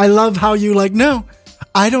I love how you like, no,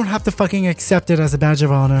 I don't have to fucking accept it as a badge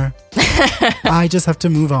of honor. I just have to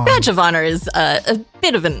move on. Badge of honor is a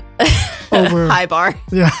bit of an high bar.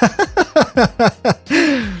 Yeah.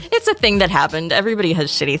 It's a thing that happened. Everybody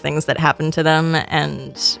has shitty things that happen to them,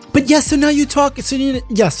 But yes, so now you talk. So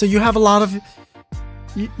you have a lot of.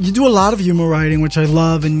 You do a lot of humor writing, which I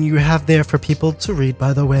love, and you have there for people to read.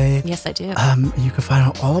 By the way, yes, I do. You can find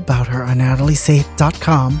out all about her on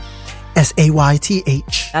nataliesayth.com,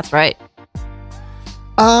 SAYTH. That's right.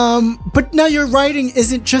 But now your writing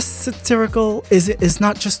isn't just satirical. It's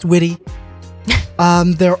not just witty.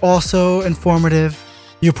 They're also informative.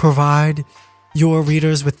 You provide your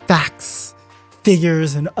readers with facts,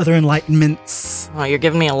 figures, and other enlightenments. Oh, you're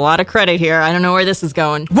giving me a lot of credit here. I don't know where this is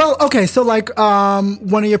going. Well, okay, so like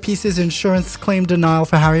one of your pieces, insurance claim denial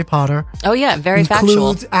for Harry Potter. Oh yeah, very factual.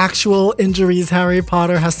 Includes actual injuries Harry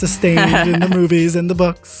Potter has sustained in the movies and the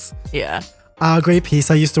books. Yeah. Great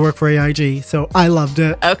piece. I used to work for AIG, so I loved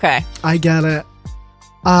it. Okay. I get it.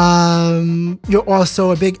 You're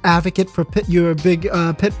also a big advocate for you're a big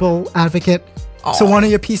pit bull advocate. Aww. So one of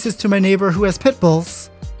your pieces, To My Neighbor Who Has Pit Bulls,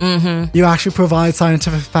 you actually provide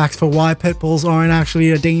scientific facts for why pit bulls aren't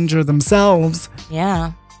actually a danger themselves.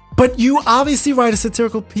 Yeah. But you obviously write a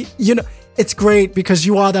satirical piece. You know, it's great because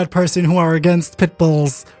you are that person who are against pit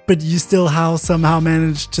bulls, but you still somehow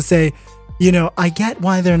manage to say, you know, I get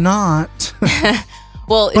why they're not.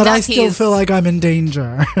 Well, but I still feel like I'm in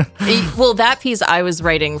danger. Well, that piece I was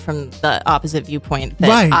writing from the opposite viewpoint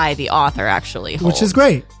that I, the author, actually hold. Which is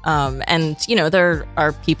great. And, you know, there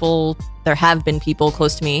have been people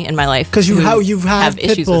close to me in my life because you've had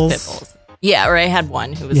issues with pit bulls. Yeah, or I had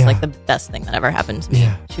one who was like the best thing that ever happened to me.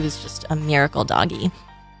 Yeah. She was just a miracle doggy.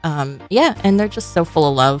 Yeah, and they're just so full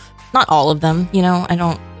of love. Not all of them, you know, I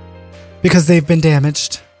don't. Because they've been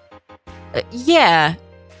damaged. Yeah.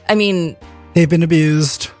 I mean, they've been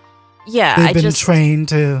abused. Yeah. They've been trained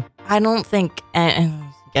to. I don't think, and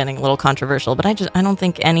getting a little controversial, but I don't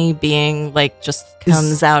think any being like just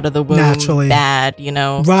comes out of the womb naturally bad, you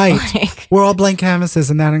know? Right. Like, we're all blank canvases,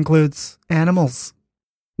 and that includes animals.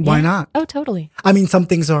 Why not? Oh, totally. I mean, some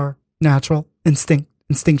things are natural,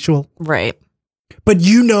 instinctual. Right. But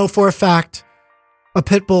you know for a fact a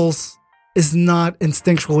pit bull is not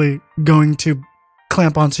instinctually going to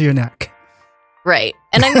clamp onto your neck. Right.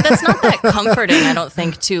 And I mean, that's not that comforting, I don't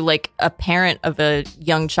think, to like a parent of a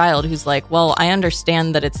young child who's like, well, I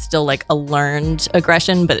understand that it's still like a learned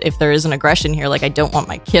aggression, but if there is an aggression here, like I don't want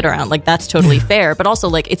my kid around. Like that's totally fair. But also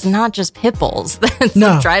like it's not just pit bulls.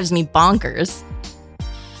 That drives me bonkers.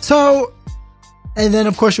 So, and then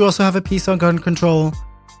of course you also have a piece on gun control.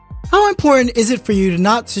 How important is it for you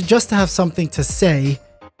to just to have something to say,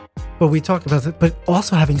 but we talked about it, but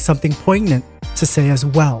also having something poignant to say as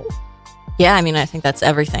well? Yeah, I mean, I think that's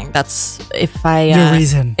everything. That's your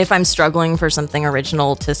reason. If I'm struggling for something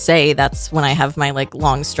original to say, that's when I have my like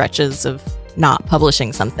long stretches of not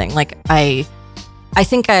publishing something. Like I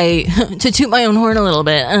think to toot my own horn a little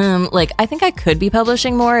bit. Like I think I could be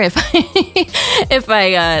publishing more if I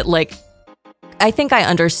think I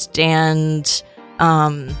understand.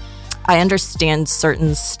 I understand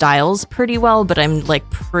certain styles pretty well, but I'm like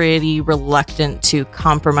pretty reluctant to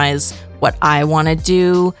compromise what I want to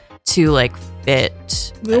do to like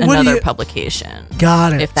fit another publication.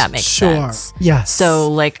 Got it. If that makes sense. Yes. So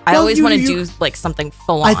like I always want to do like something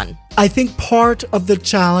full on. I think part of the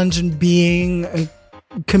challenge in being a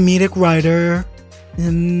comedic writer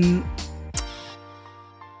in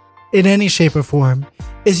any shape or form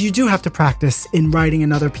is you do have to practice in writing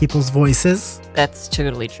in other people's voices. That's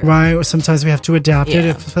totally true. Right? Or sometimes we have to adapt it,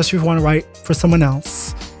 especially if we want to write for someone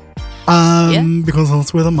else. Because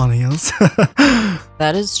that's where the money is.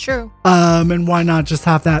 That is true. And why not just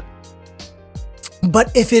have that?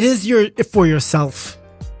 But if it is for yourself,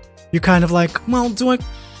 you're kind of like, well, do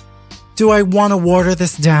I want to water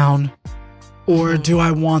this down? Or do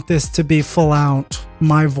I want this to be full out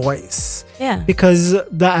my voice? Yeah. Because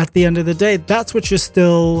at the end of the day, that's what you're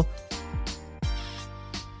still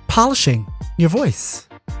polishing, your voice.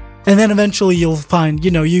 And then eventually you'll find,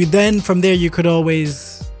 you then from there you could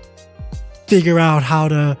always figure out how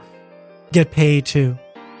to get paid to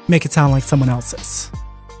make it sound like someone else's.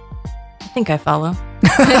 I think I follow.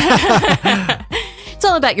 It's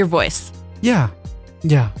all about your voice. Yeah.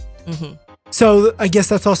 Mm-hmm. So I guess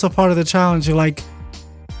that's also part of the challenge. You're like,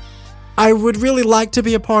 I would really like to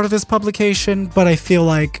be a part of this publication, but I feel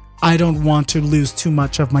like I don't want to lose too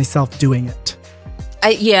much of myself doing it.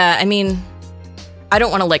 I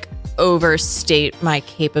don't want to overstate my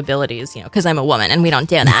capabilities, because I'm a woman and we don't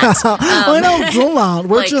do that. We don't do that.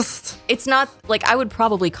 We're it's not I would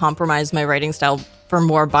probably compromise my writing style for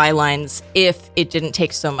more bylines if it didn't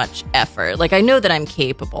take so much effort. I know that I'm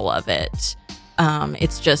capable of it.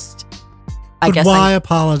 It's just, why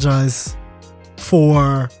apologize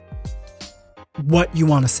for what you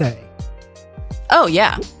want to say? Oh,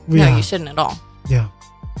 yeah. No, you shouldn't at all. Yeah.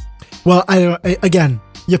 Well, again,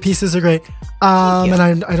 your pieces are great.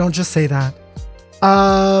 And I don't just say that.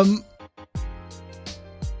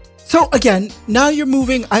 So again, now you're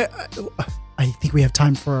moving. I think we have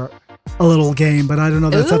time for a little game, but I don't know.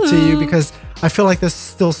 That's up to you because I feel like there's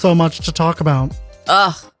still so much to talk about.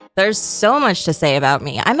 Ugh, there's so much to say about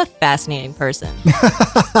me. I'm a fascinating person.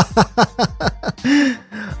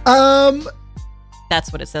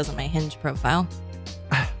 That's what it says on my Hinge profile.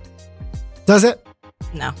 Does it?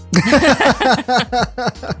 No.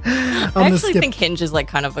 I actually think Hinge is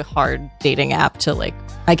kind of a hard dating app to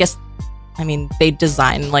they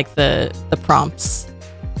design the prompts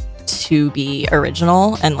to be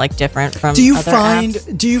original and different from other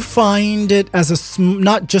apps. Do you find it as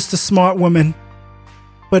not just a smart woman,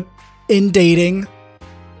 but in dating,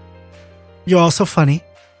 you're also funny,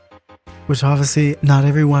 which obviously not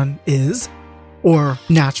everyone is, or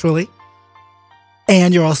naturally.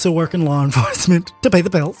 And you're also working law enforcement to pay the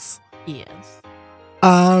bills. Yes.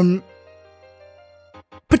 But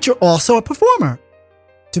you're also a performer.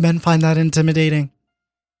 Do men find that intimidating?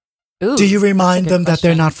 Ooh, do you remind them question. that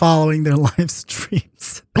they're not following their live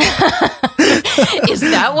streams? Is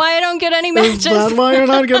that why I don't get any matches? Is that why you're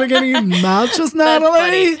not going to get any matches,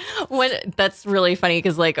 Natalie? That's really funny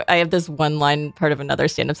because I have this one line part of another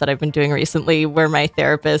stand-up that I've been doing recently where I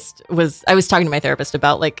was talking to my therapist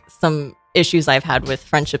about some issues I've had with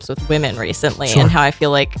friendships with women recently. Sure. And how I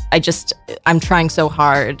feel I'm trying so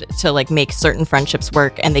hard to make certain friendships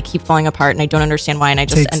work and they keep falling apart and I don't understand why and I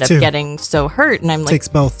just end up getting so hurt and I'm Takes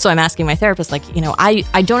both. So I'm asking my therapist I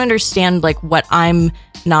don't understand what I'm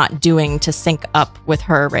not doing to sync up with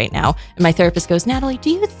her right now. And my therapist goes, Natalie,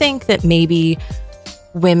 do you think that maybe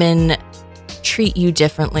women treat you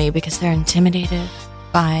differently because they're intimidated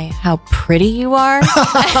by how pretty you are?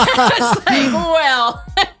 I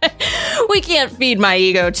was we can't feed my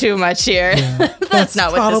ego too much here. Yeah. That's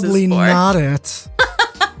not what this is for. Probably not it.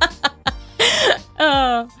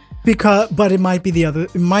 But it might be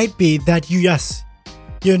it might be that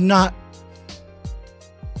you're not.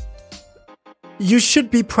 You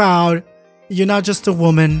should be proud. You're not just a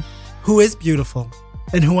woman who is beautiful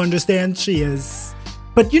and who understands she is.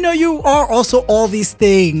 But you are also all these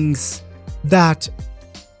things that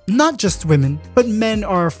not just women, but men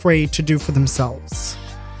are afraid to do for themselves.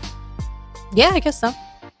 Yeah, I guess so.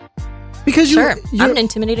 Because I'm an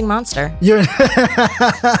intimidating monster. Yeah,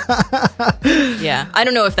 I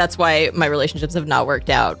don't know if that's why my relationships have not worked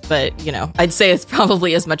out, but I'd say it's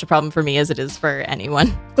probably as much a problem for me as it is for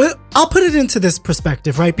anyone. I'll put it into this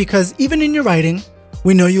perspective, right? Because even in your writing,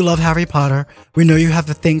 we know you love Harry Potter. We know you have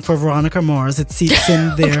the thing for Veronica Mars. It seeps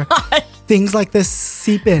in there. Things like this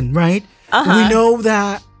seep in, right? We know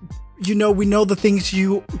that, we know the things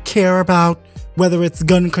you care about, whether it's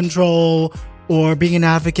gun control or being an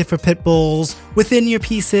advocate for pit bulls, within your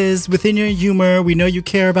pieces, within your humor. We know you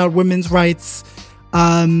care about women's rights.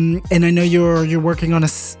 And I know you're working on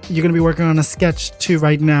you're going to be working on a sketch too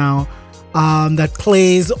right now that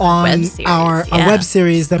plays on our web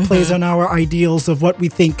series that plays on our ideals of what we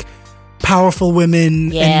think powerful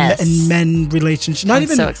women and men relationships, not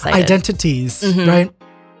even identities, right?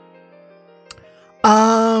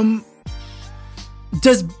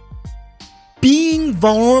 Does being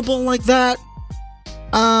vulnerable like that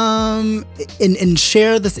and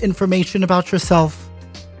share this information about yourself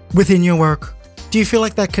within your work, do you feel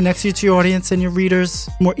like that connects you to your audience and your readers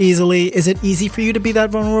more easily? Is it easy for you to be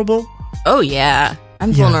that vulnerable? Oh yeah,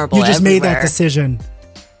 I'm vulnerable. You just everywhere. made that decision.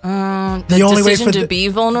 The only decision way to be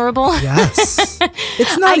vulnerable. Yes,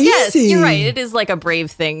 it's not easy. Guess, you're right. It is a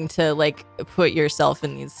brave thing to put yourself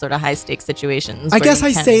in these sort of high stakes situations. I guess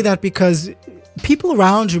I say that because people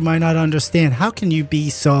around you might not understand. How can you be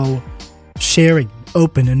so sharing,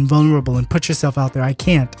 open, and vulnerable and put yourself out there? I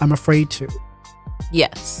can't. I'm afraid to.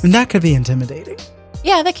 Yes. And that could be intimidating.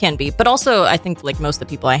 Yeah, that can be. But also, I think like most of the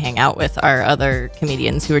people I hang out with are other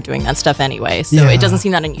comedians who are doing that stuff anyway. So it doesn't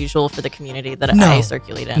seem that unusual for the community that I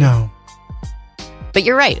circulate in. No. But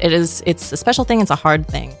you're right. It's a special thing. It's a hard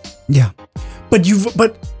thing. Yeah. But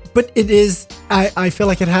it is, I feel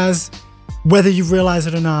like it has, whether you realize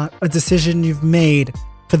it or not, a decision you've made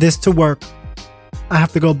for this to work. I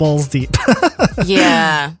have to go balls deep.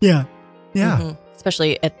 Yeah. Yeah. Yeah. Mm-hmm.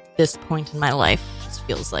 Especially at this point in my life. It just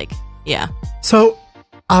feels like, yeah. So,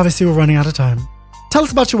 obviously, we're running out of time. Tell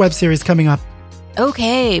us about your web series coming up.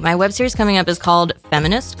 Okay. My web series coming up is called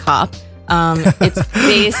Feminist Cop. It's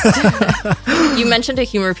based... You mentioned a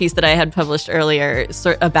humor piece that I had published earlier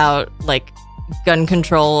about, like, gun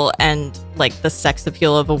control and, like, the sex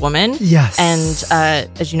appeal of a woman. Yes. And,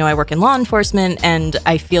 as you know, I work in law enforcement, and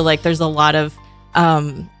I feel like there's a lot of...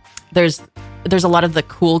 there's a lot of the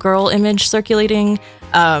cool girl image circulating.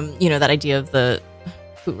 That idea of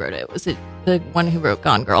who wrote it? Was it the one who wrote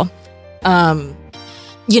Gone Girl?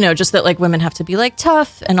 Just that like women have to be like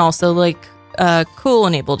tough and also like cool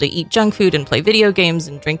and able to eat junk food and play video games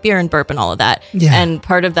and drink beer and burp and all of that. Yeah. And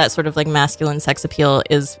part of that sort of like masculine sex appeal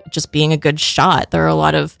is just being a good shot. There are a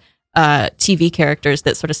lot of TV characters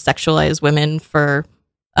that sort of sexualize women for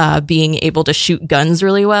being able to shoot guns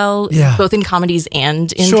really well, both in comedies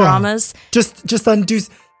and in dramas. Just undo.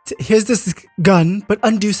 Here's this gun, but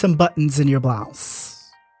undo some buttons in your blouse.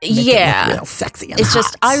 Make it look real sexy and it's hot.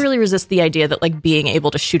 just I really resist the idea that like being able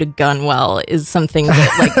to shoot a gun well is something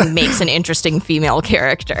that like makes an interesting female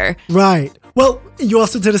character. Right. Well, you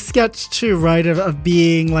also did a sketch too, right, of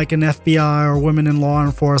being like an FBI or women in law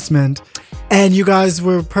enforcement, and you guys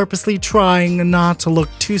were purposely trying not to look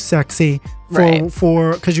too sexy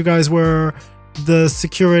for because you guys were the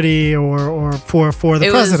security or for the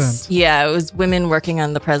president. It was women working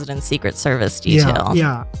on the president's Secret Service detail.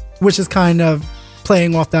 Yeah, which is kind of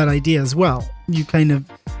playing off that idea as well. You kind of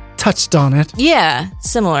touched on it. Yeah,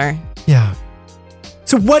 similar. Yeah.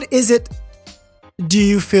 So what is it do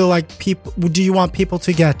you feel like do you want people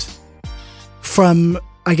to get from,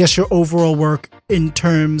 I guess, your overall work in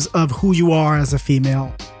terms of who you are as a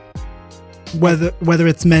female? Whether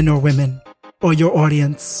it's men or women or your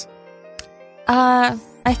audience?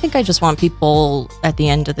 I think I just want people at the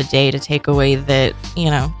end of the day to take away that,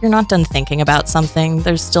 you're not done thinking about something.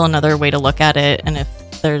 There's still another way to look at it. And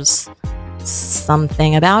if there's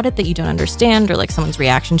something about it that you don't understand or like someone's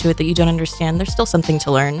reaction to it that you don't understand, there's still something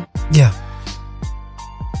to learn. Yeah.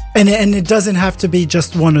 And it doesn't have to be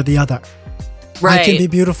just one or the other. Right. I can be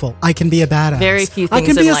beautiful. I can be a badass. Very few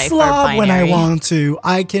things in life are binary. I can be a slob when I want to.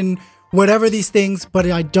 I can whatever these things, but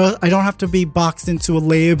I don't have to be boxed into a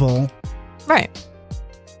label. Right.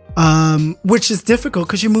 Which is difficult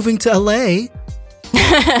because you're moving to LA.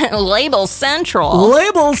 Label Central.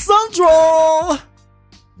 Label Central.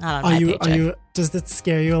 Not on my paycheck. Does that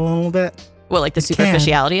scare you a little bit? What, like the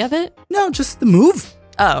superficiality of it? No, just the move.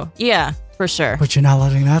 Oh, yeah, for sure. But you're not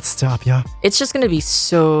letting that stop you. It's just going to be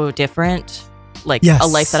so different. Like a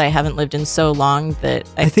life that I haven't lived in so long that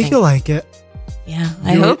I think you'll like it. Yeah,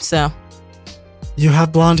 I hope so. You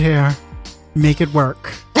have blonde hair. Make it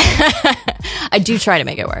work. I do try to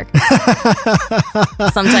make it work.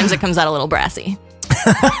 Sometimes it comes out a little brassy.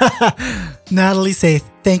 Natalie Sayth,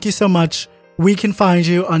 thank you so much. We can find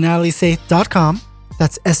you on nataliesayth.com.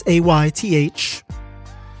 That's Sayth.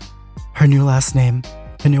 Her new last name,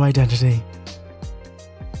 her new identity.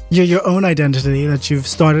 You're your own identity that you've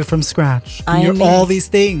started from scratch. You're all these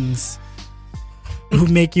things who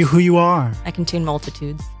make you who you are. I contain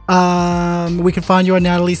multitudes. We can find you on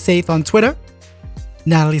Natalie Sayth on Twitter.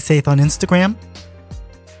 Natalie Sayth on Instagram.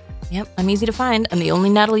 Yep, I'm easy to find. I'm the only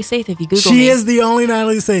Natalie Sayth if you Google me. She is the only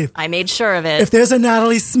Natalie Sayth. I made sure of it. If there's a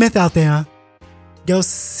Natalie Smith out there, go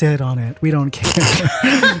sit on it. We don't care.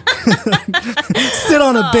 Sit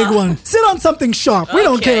on a big one. Sit on something sharp. We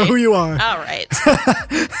don't care who you are. All right.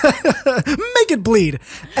 Make it bleed.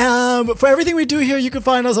 For everything we do here, you can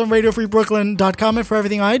find us on RadioFreeBrooklyn.com, and for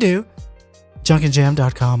everything I do,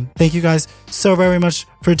 junkandjam.com. Thank you guys so very much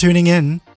for tuning in.